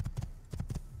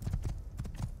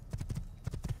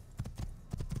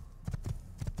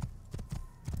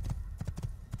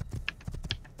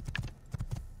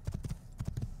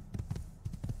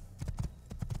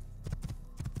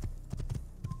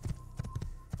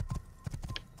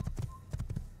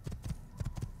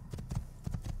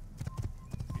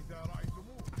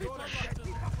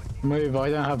 Move, I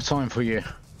don't have time for you.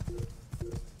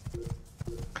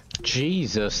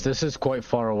 Jesus, this is quite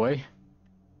far away.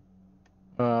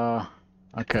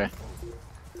 Okay.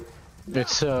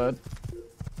 It's, the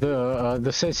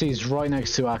city's right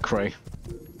next to Acre.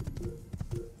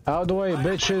 Out of the way,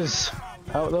 bitches!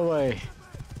 Out of the way.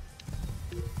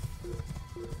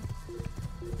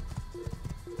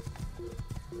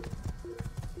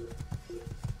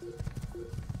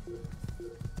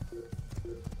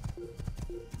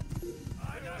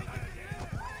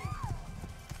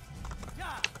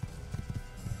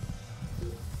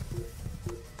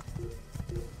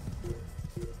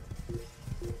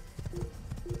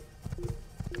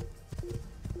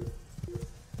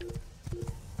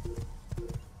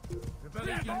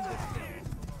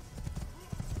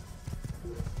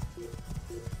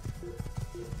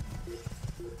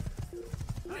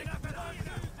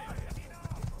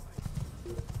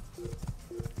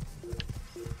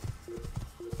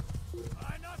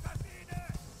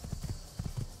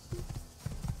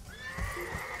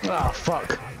 Ah,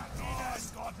 fuck.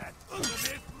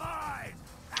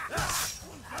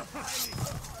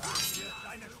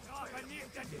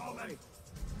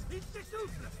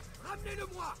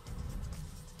 Ramenez-le-moi!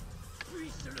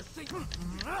 Puisse le Seigneur!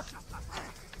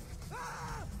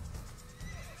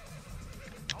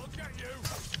 I'll get you!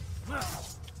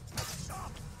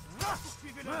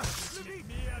 Suivez-le! Le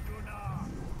Miaduna!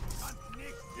 Kannst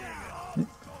nichts sehen!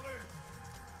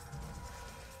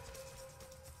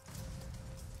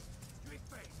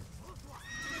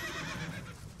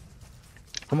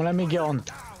 Come on, let me get on.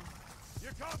 You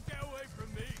can't get away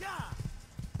from me!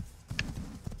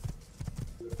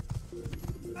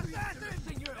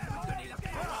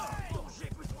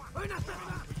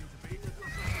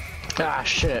 Ah,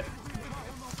 shit.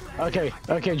 Okay,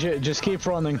 okay, just keep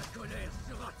running.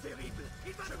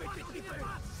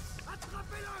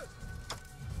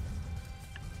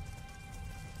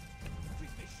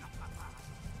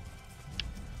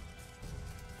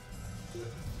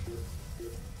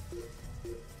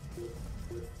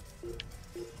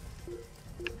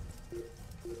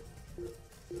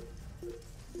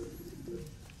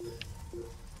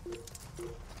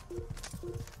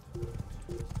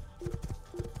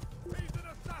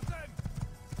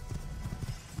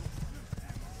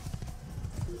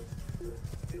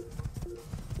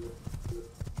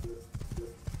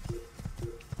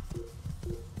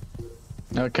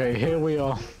 Okay, here we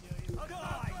are.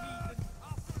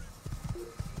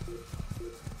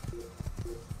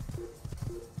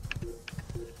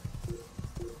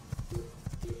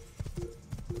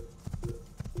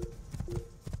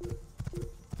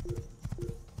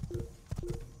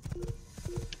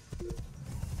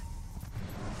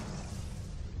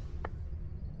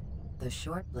 The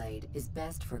short blade is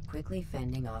best for quickly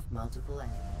fending off multiple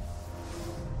enemies.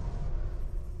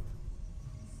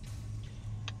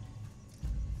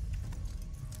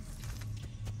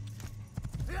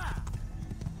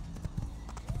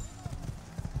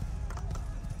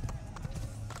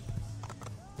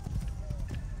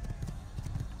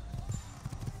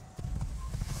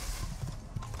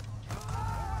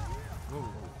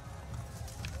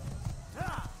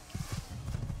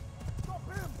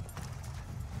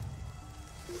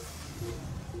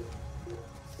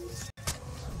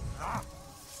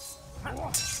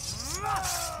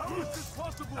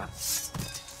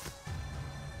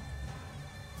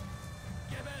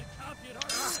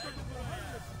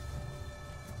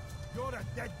 You're a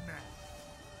dead man.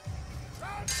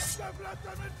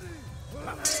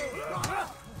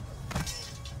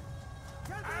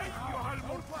 أيها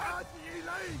المرتد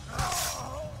إليك.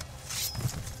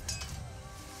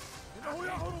 إنه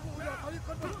يهرب إلى طريق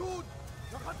المسدود.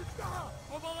 لقد انتهى.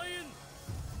 وبضين.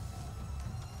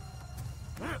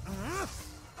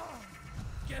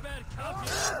 جبل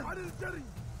كافر. عن الجري.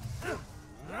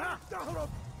 لا تهرب.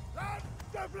 لن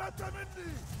تفلت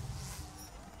مني.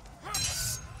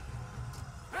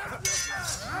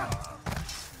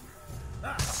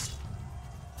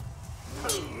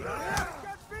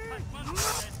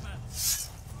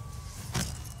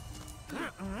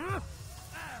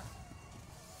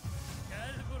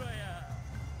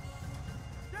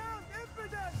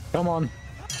 Come on.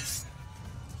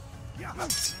 Gel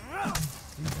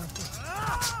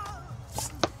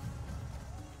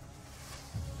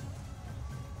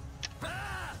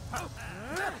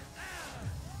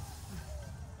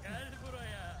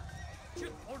buraya.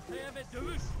 Çık ortaya ve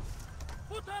dövüş.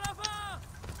 Bu tarafa.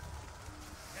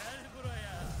 Gel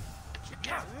buraya. Çık.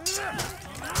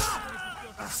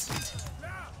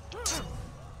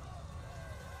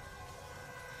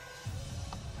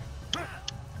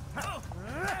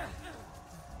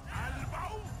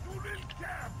 الموت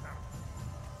للكافر.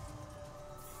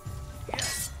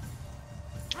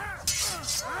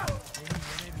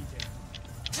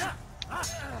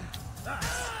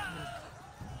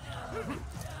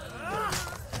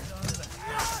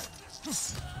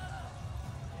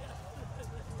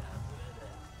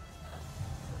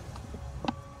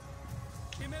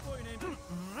 Kime boyun eğdin?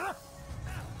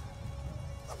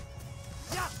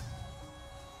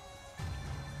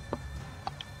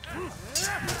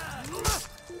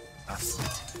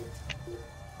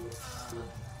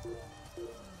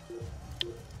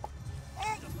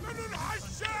 اقتل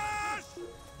الحشاش.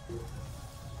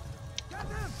 Get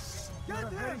him! Get him!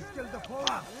 Very skilled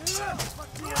opponent. But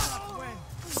he will not win.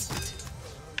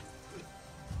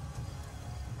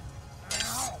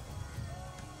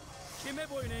 Kime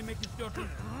boyun eğmek istiyorsun?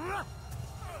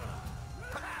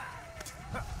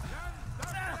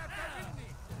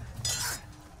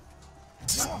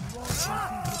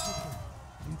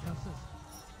 İmkansız.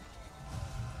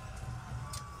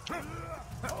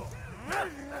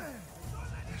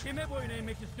 Kime boyun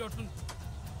eğmek istiyorsun?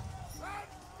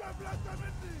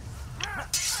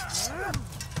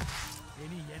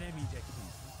 Beni yenemeyeceksin.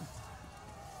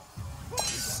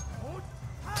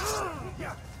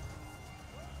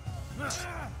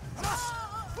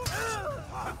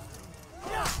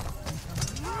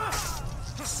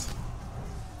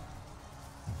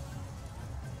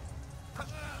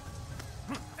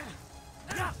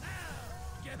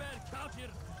 Geber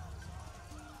kafir!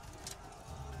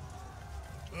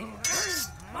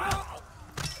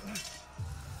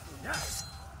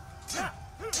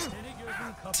 Seni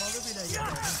gözün kapalı bile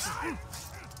yenemezsin.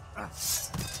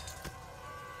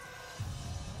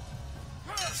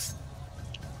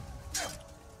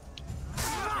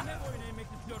 Kime boyun eğmek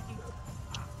istiyorsun?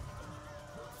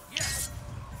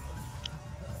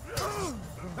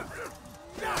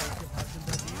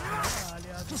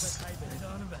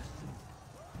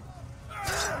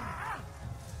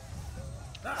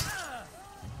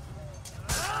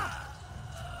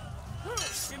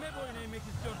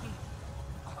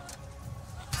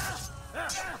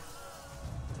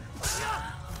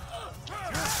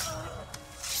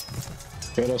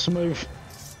 Okay, let's move.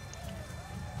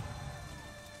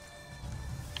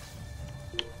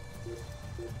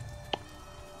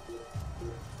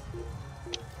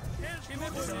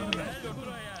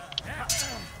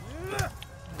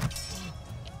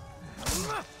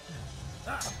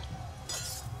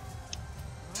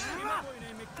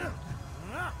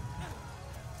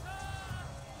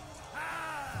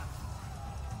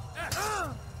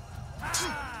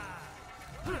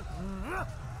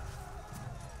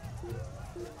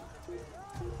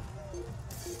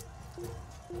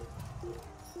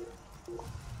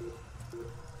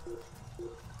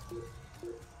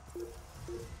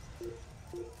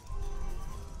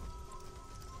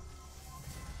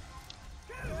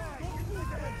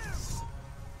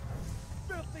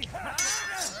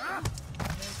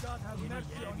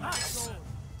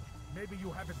 Maybe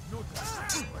you haven't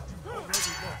noticed, but you've already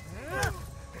lost.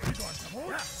 You want some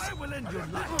more? I will end your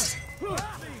life. See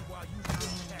while you still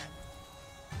can.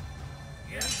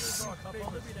 Yes, God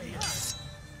favors me.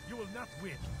 You will not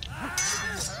win. Maybe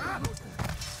you haven't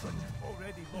noticed, but you've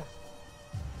already lost.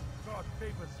 God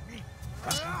favors me.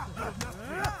 You will not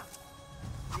win.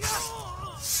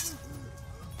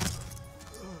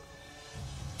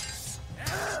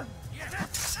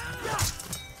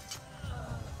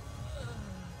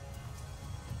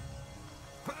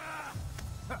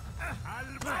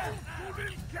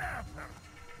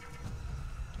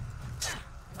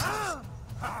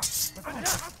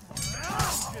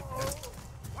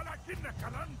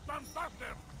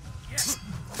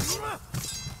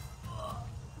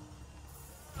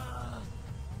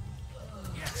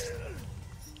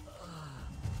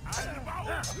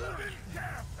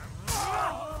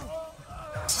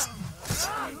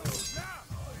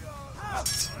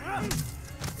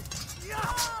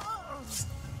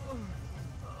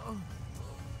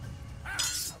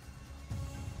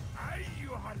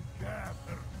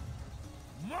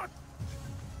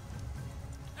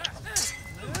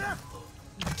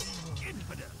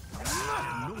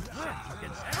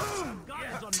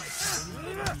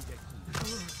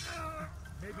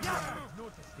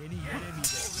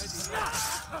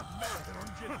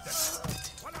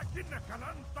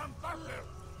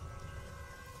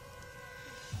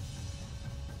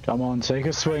 Come on, take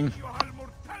a swing.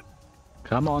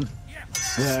 Come on.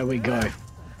 There we go.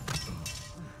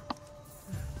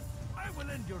 I will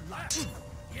end your life.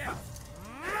 Yeah.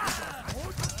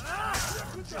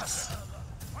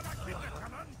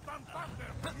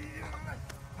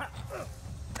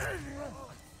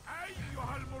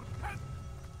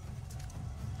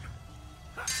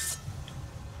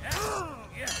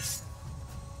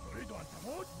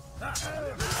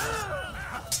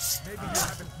 Maybe you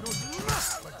haven't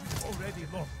noticed, but you've already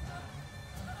lost.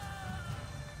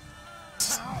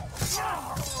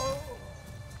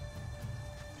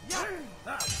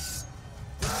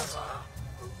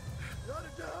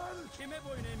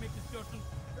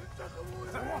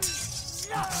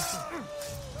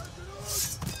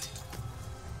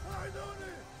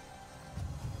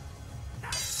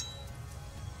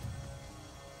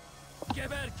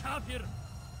 Geber kafir!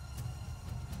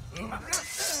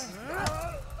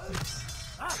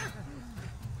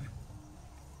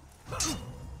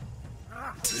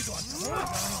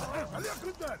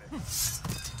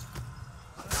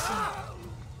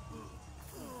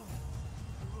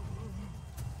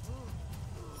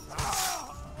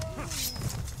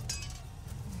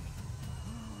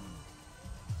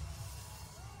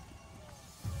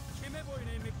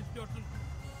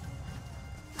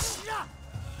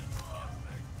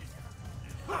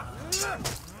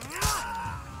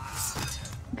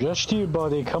 Just you,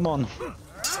 buddy. Come on.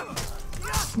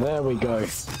 There we go.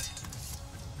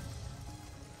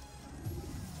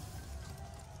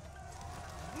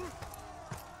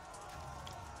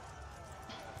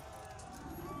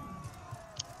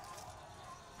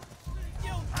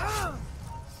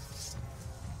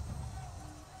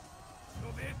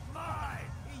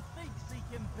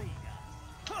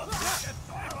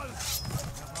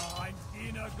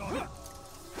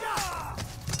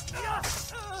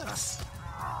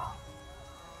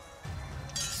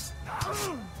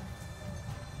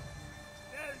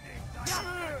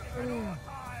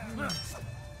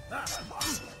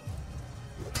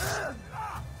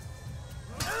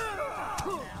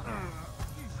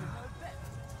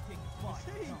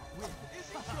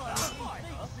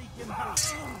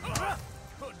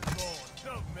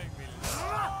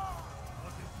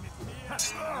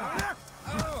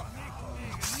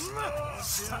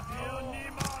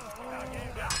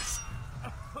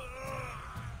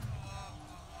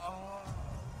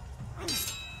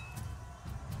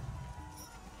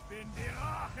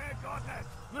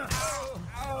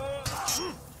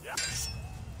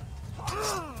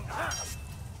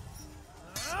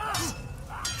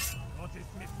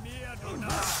 du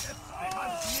nach! Du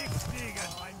kannst nichts gegen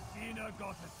mein Diener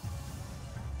Gottes!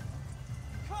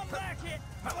 Come back here!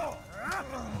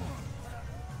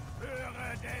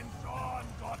 Höre den Zorn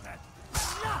Gottes!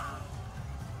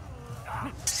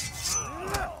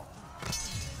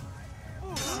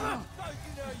 Don't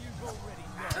you know you've already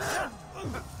met?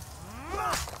 Und wird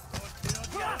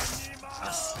dir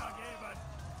niemals vergeben!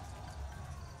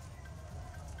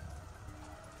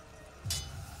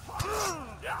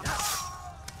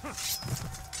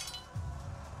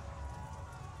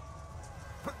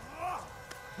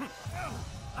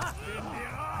 In die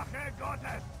Rache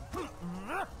Gottes!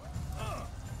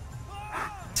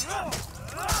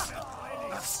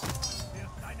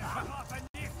 Wird deine Strafe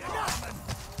nicht genommen!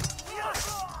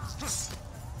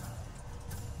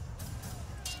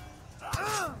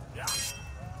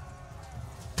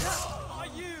 Are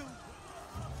you?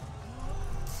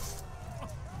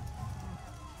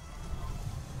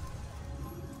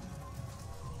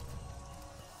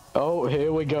 Oh,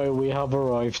 here we go. We have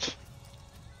arrived.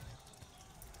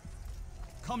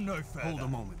 Come no further. Hold a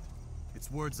moment.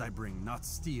 It's words I bring, not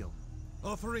steel.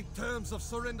 Offering terms of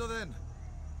surrender then?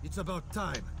 It's about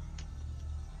time.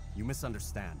 You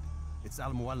misunderstand. It's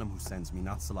Al-Muallim who sends me,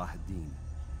 not Salah ad-Din.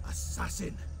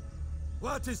 Assassin!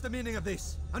 What is the meaning of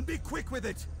this? And be quick with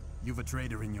it! You've a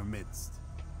traitor in your midst.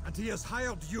 And he has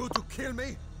hired you to kill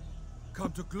me?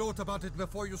 Come to gloat about it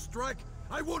before you strike?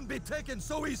 I won't be taken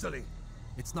so easily!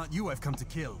 It's not you I've come to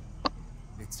kill.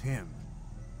 It's him.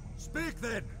 Speak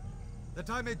then! That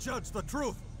I may judge the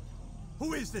truth!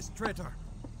 Who is this traitor?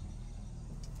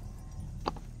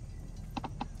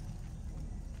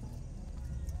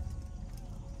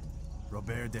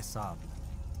 Robert de Sable.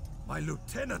 My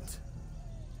lieutenant!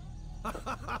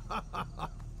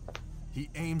 He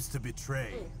aims to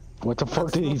betray. What the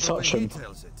fuck did he touch him? He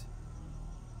tells it.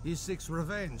 He seeks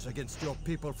revenge against your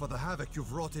people for the havoc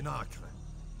you've wrought in Acre.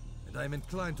 And I'm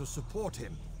inclined to support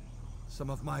him. Some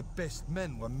of my best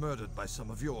men were murdered by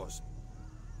some of yours.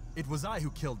 It was I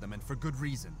who killed them, and for good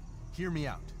reason. Hear me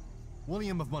out.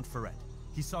 William of Montferrat.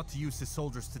 He sought to use his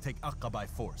soldiers to take Acre by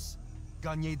force.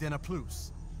 Gagné de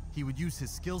Naplouse. He would use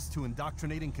his skills to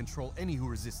indoctrinate and control any who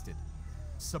resisted.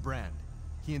 Sabrand.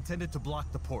 He intended to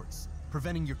block the ports,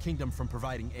 preventing your kingdom from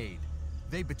providing aid.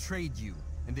 They betrayed you,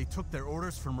 and they took their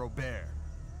orders from Robert.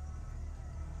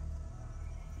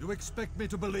 You expect me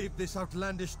to believe this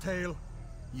outlandish tale?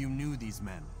 You knew these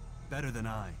men, better than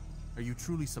I. Are you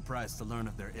truly surprised to learn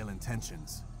of their ill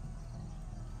intentions?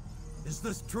 Is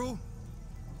this true?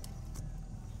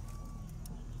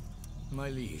 My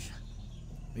liege,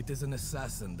 it is an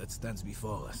assassin that stands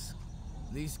before us.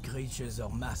 These creatures are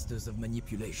masters of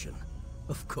manipulation.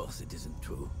 Of course it isn't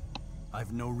true.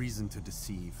 I've no reason to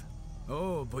deceive.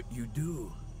 Oh, but you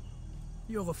do.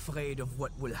 You're afraid of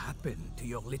what will happen to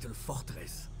your little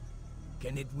fortress.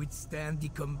 Can it withstand the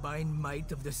combined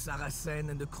might of the Saracen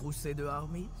and the Crusader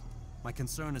armies? My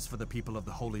concern is for the people of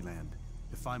the Holy Land.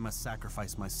 If I must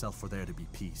sacrifice myself for there to be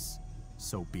peace,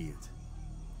 so be it.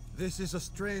 This is a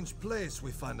strange place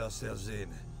we find ourselves in.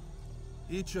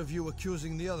 Each of you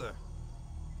accusing the other.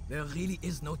 There really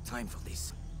is no time for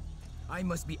this. I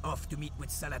must be off to meet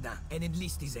with Saladin and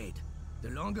enlist his aid. The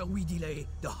longer we delay,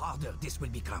 the harder this will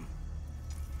become.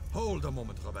 Hold a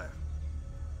moment, Robert.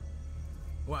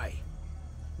 Why?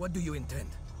 What do you intend?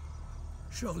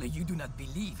 Surely you do not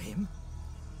believe him?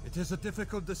 It is a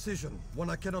difficult decision, one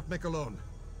I cannot make alone.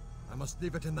 I must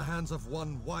leave it in the hands of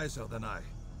one wiser than I.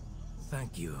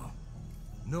 Thank you.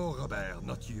 No, Robert,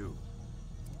 not you.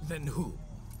 Then who?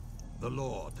 The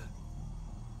Lord.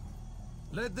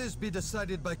 Let this be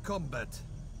decided by combat.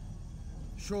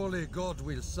 Surely God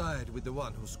will side with the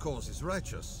one whose cause is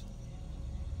righteous.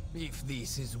 If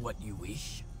this is what you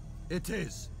wish. It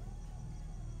is.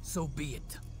 So be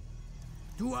it.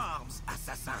 To arms,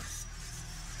 assassins!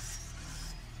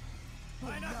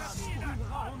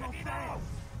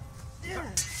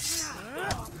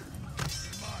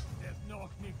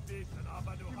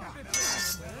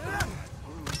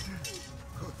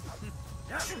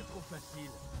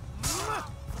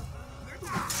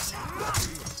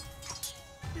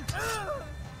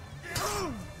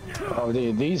 Oh,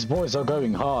 dude, these boys are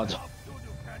going hard.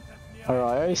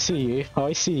 Alright, I see you.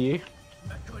 I see you.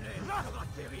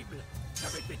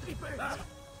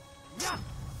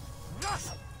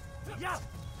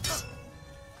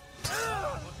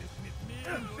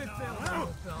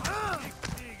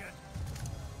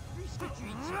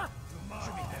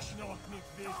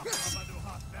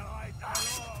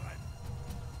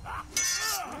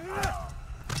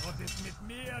 Was ist mit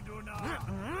mir, du Narr?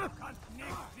 Du kannst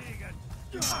nichts siegen.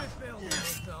 Was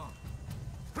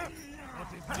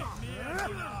ist mit mir,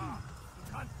 du Narr? Du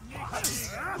kannst nichts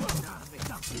siegen.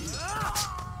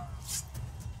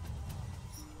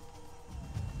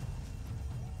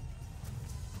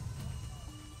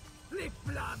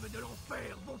 de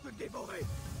l'enfer vont te dévorer.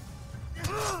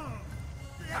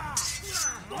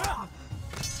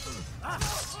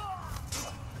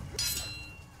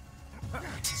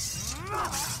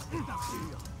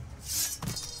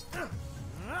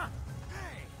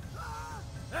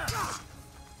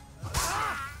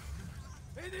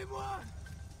 Aidez-moi!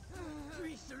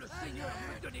 Puisse le Seigneur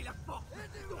me donner la force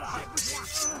dont j'ai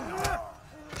besoin.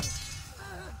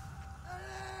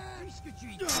 Puisque tu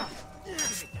y es,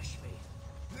 je vais t'achever.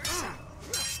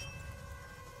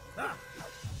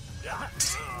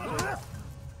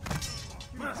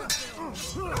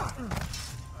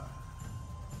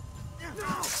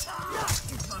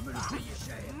 Tu vas me le payer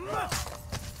cher.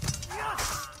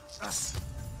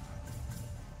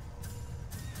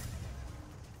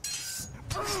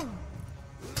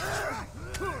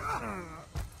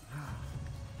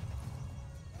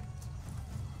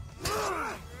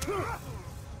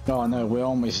 Oh no, we're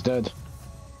almost dead.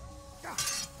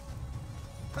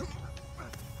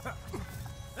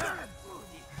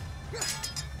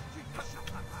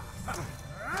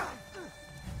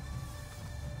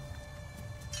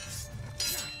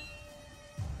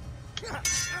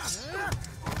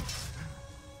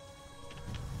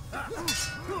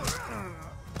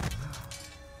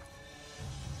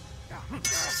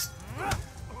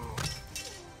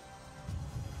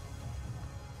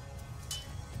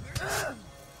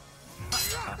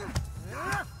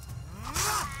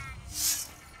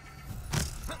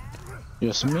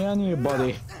 Just me and you,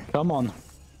 buddy. Come on.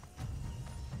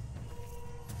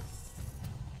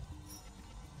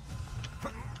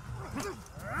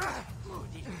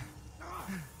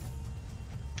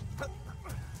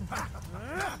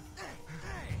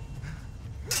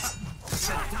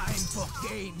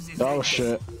 Oh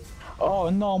shit. Oh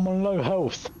no, I'm on low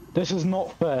health. This is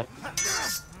not fair.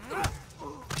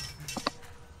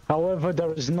 However,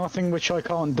 there is nothing which I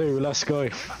can't do. Let's go.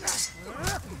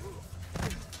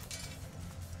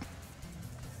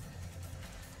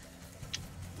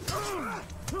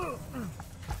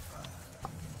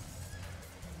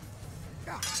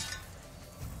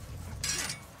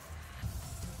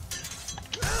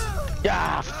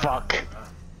 Ah, fuck.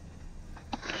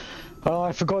 Oh,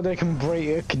 I forgot they can break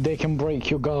it. They can break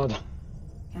your guard.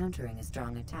 Countering a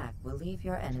strong attack will leave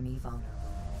your enemy vulnerable.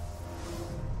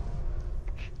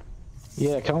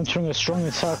 Yeah, countering a strong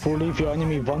attack will leave your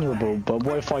enemy vulnerable, but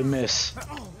what if I miss?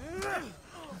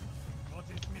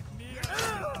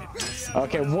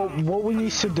 Okay, what we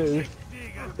need to do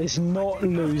is not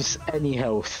lose any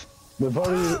health. We've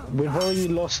already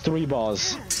lost 3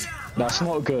 bars. That's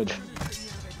not good.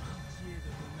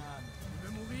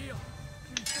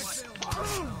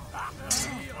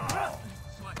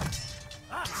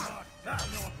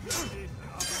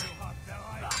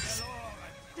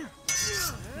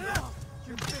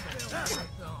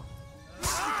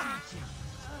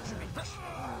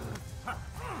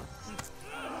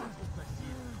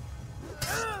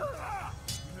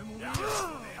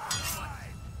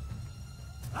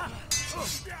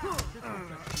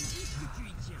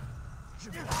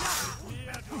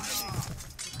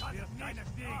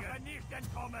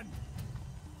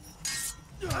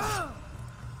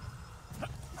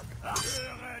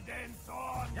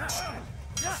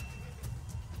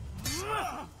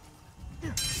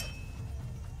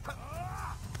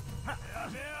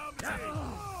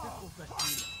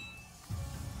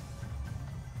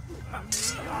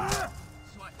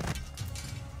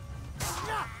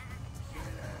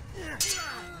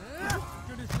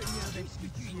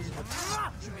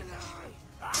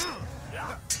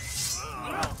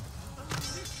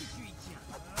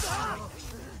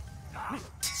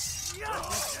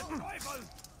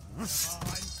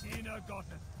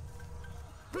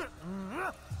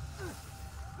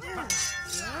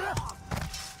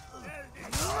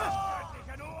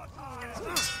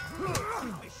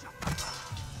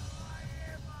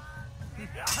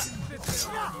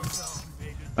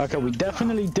 Okay, we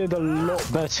definitely did a lot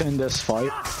better in this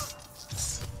fight.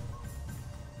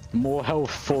 More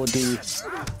health for the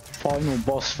final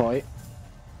boss fight.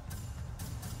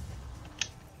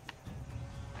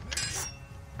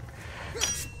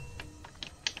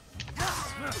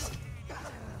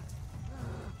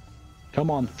 Come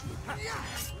on.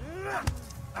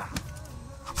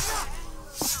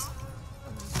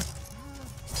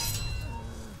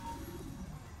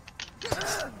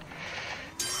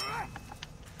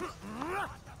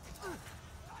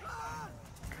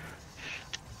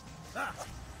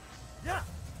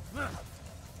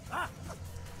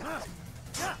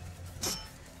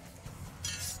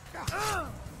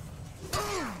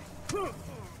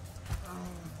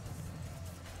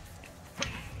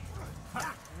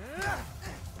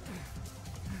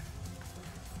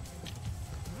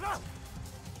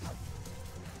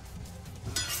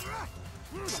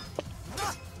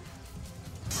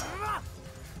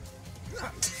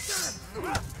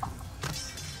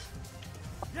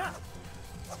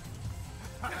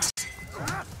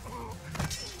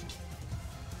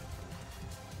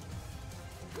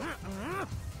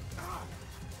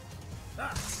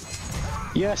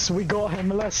 Yes, we got him.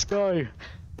 Let's go.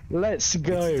 Let's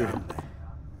go. It's done then.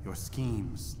 Your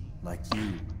schemes, like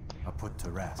you, are put to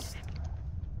rest.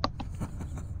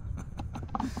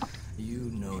 You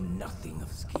know nothing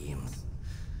of schemes.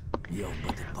 You're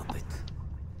but a puppet.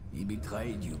 He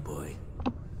betrayed you, boy.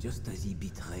 Just as he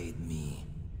betrayed me.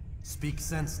 Speak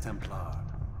sense, Templar.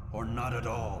 Or not at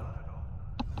all.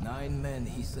 9 men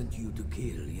he sent you to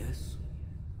kill, yes?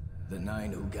 The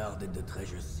 9 who guarded the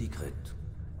treasure's secret.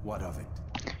 What of it?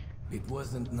 It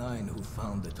wasn't 9 who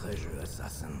found the treasure,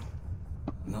 assassin.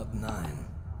 Not 9,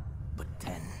 but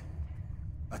 10.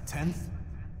 A 10th?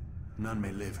 None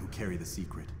may live who carry the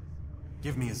secret.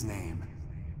 Give me his name.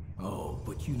 Oh,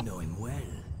 but you know him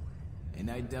well. And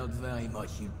I doubt very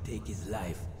much you'd take his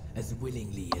life as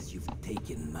willingly as you've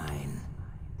taken mine.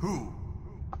 Who?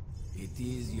 It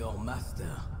is your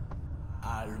master,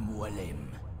 Al-Mualim.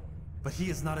 But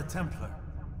he is not a Templar.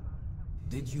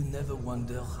 Did you never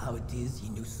wonder how it is he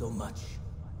knew so much?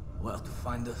 Where to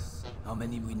find us, how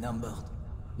many we numbered,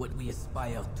 what we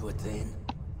aspired to attain?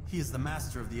 He is the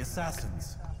master of the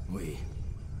assassins. Oui,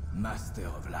 master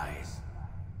of lies.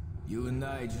 You and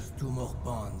I just 2 more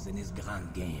pawns in his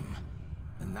grand game.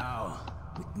 And now,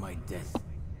 with my death,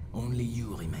 only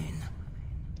you remain.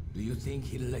 Do you think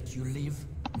he'll let you live,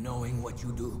 knowing what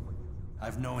you do?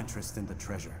 I've no interest in the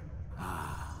treasure.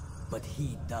 Ah, but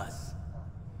he does.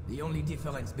 The only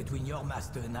difference between your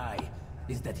master and I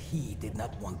is that he did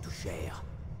not want to share.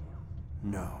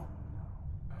 No.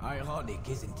 Ironic,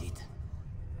 isn't it?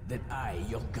 That I,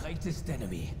 your greatest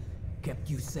enemy, kept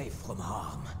you safe from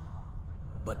harm.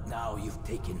 But now you've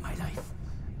taken my life,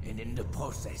 and in the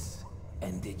process,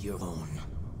 ended your own.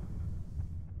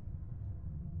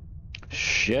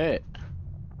 Shit.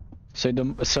 So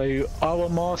our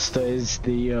master is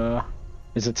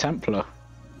a Templar.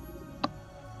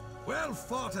 Well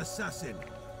fought, assassin.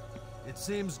 It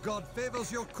seems God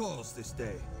favors your cause this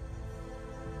day.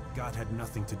 God had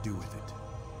nothing to do with it.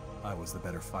 I was the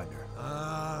better fighter.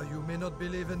 Ah, you may not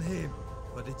believe in him,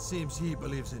 but it seems he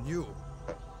believes in you.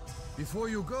 Before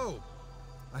you go,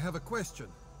 I have a question.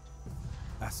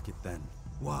 Ask it then.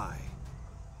 Why?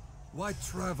 Why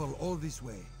travel all this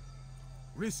way?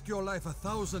 Risk your life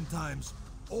 1,000 times,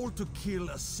 all to kill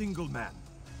a single man.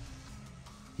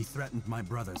 He threatened my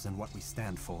brothers and what we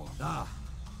stand for. Ah,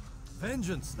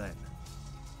 vengeance then?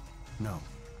 No,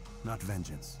 not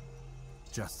vengeance.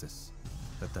 Justice,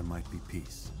 that there might be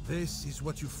peace. This is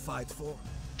what you fight for?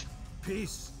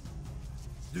 Peace?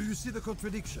 Do you see the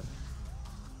contradiction?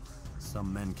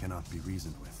 Some men cannot be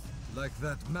reasoned with. Like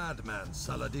that madman,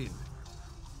 Saladin.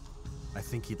 I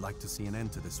think he'd like to see an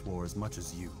end to this war as much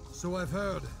as you. So I've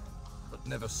heard, but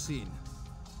never seen.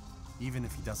 Even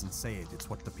if he doesn't say it, it's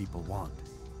what the people want.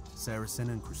 Saracen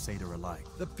and Crusader alike.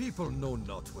 The people know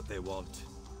not what they want.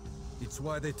 It's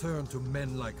why they turn to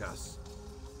men like us.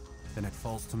 Then it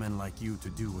falls to men like you to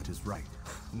do what is right.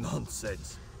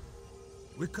 Nonsense.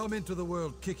 We come into the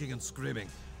world kicking and screaming,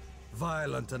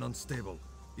 violent and unstable.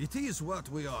 It is what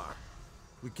we are.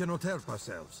 We cannot help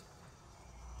ourselves.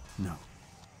 No.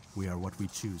 We are what we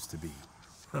choose to be.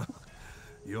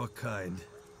 You're kind.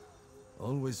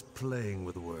 Always playing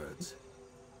with words.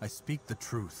 I speak the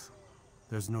truth.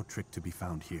 There's no trick to be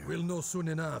found here. We'll know soon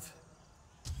enough.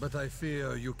 But I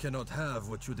fear you cannot have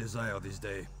what you desire this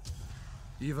day.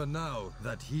 Even now,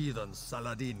 that heathen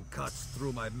Saladin cuts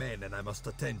through my men and I must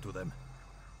attend to them.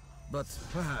 But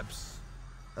perhaps,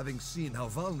 having seen how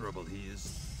vulnerable he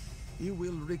is, he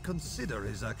will reconsider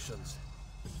his actions.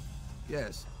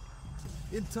 Yes.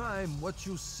 In time, what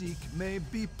you seek may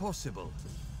be possible.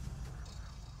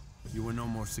 You were no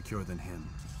more secure than him.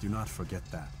 Do not forget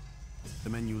that.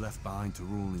 The men you left behind to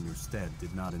rule in your stead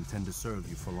did not intend to serve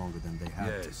you for longer than they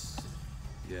had to.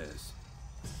 Yes.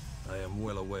 I am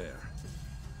well aware.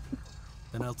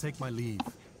 Then I'll take my leave.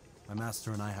 My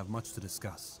master and I have much to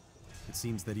discuss. It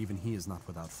seems that even he is not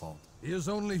without fault. He is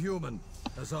only human,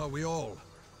 as are we all.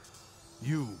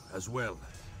 You as well.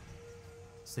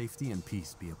 Safety and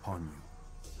peace be upon you.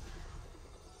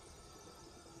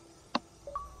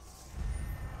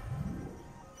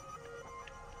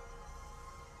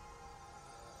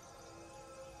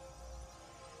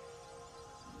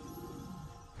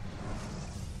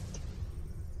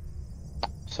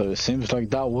 So it seems like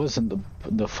that wasn't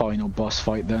the final boss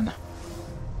fight then.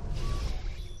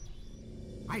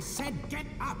 I said get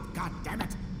up,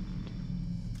 goddammit!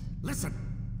 Listen!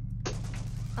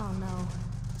 Oh no.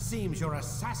 Seems your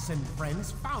assassin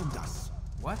friends found us.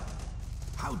 What?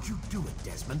 How'd you do it,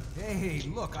 Desmond? Hey,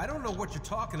 look, I don't know what you're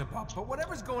talking about, but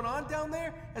whatever's going on down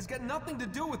there has got nothing to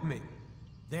do with me.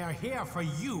 They're here for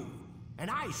you, and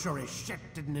I sure as shit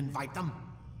didn't invite them.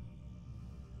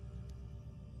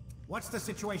 What's the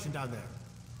situation down there?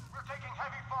 We're taking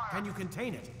heavy fire. Can you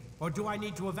contain it? Or do I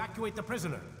need to evacuate the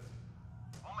prisoner?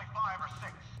 Only 5 or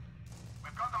 6.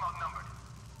 We've got them outnumbered.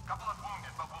 Couple of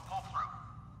wounded, but we'll pull through.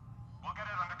 We'll get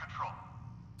it under control.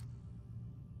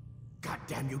 God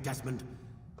damn you, Desmond.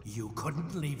 You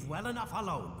couldn't leave well enough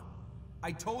alone.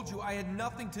 I told you I had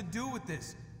nothing to do with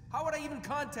this. How would I even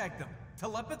contact them?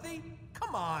 Telepathy?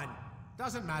 Come on.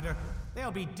 Doesn't matter.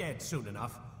 They'll be dead soon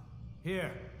enough.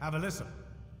 Here, have a listen.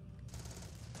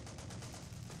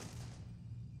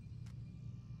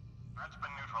 That's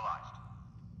been neutralized.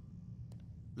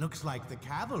 Looks like the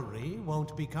cavalry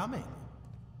won't be coming.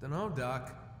 Dunno,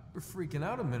 Doc. We're freaking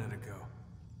out a minute ago.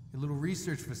 Your little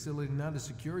research facility not as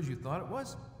secure as you thought it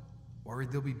was?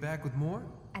 Worried they'll be back with more?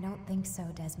 I don't think so,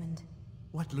 Desmond.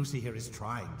 What Lucy here is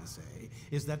trying to say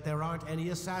is that there aren't any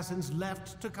assassins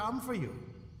left to come for you.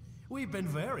 We've been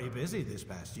very busy this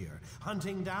past year,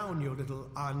 hunting down your little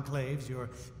enclaves, your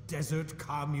desert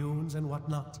communes and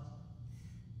whatnot.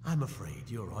 I'm afraid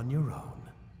you're on your own.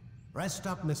 Rest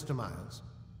up, Mr. Miles.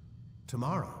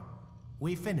 Tomorrow,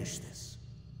 we finish this.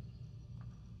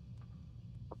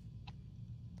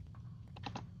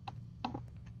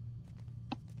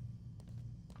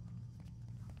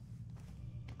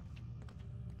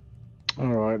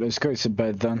 Alright, let's go to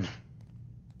bed then.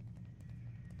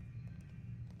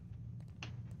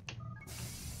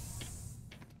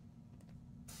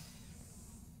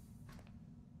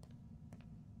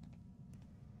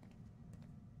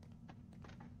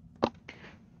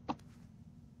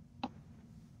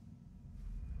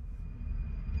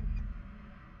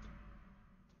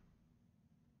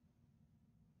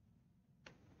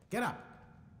 Get up.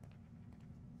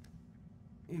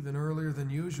 Even earlier than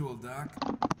usual, Doc.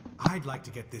 I'd like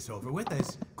to get this over with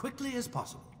as quickly as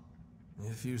possible.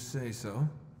 If you say so.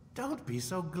 Don't be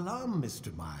so glum,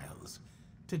 Mr. Miles.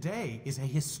 Today is a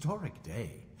historic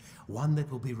day. One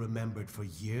that will be remembered for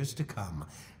years to come.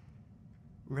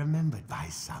 Remembered by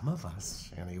some of us,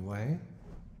 anyway.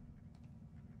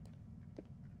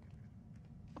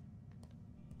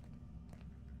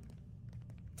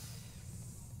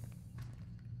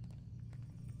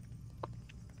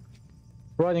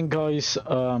 Right then guys,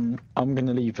 I'm going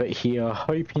to leave it here.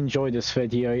 Hope you enjoyed this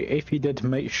video. If you did,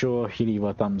 make sure you leave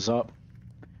a thumbs up.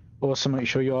 Also make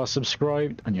sure you are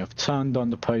subscribed and you have turned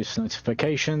on the post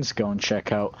notifications. Go and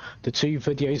check out the 2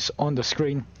 videos on the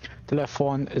screen. The left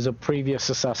one is a previous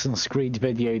Assassin's Creed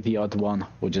video, the other one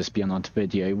will just be another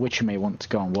video which you may want to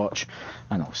go and watch.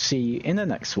 And I'll see you in the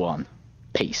next one.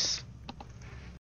 Peace.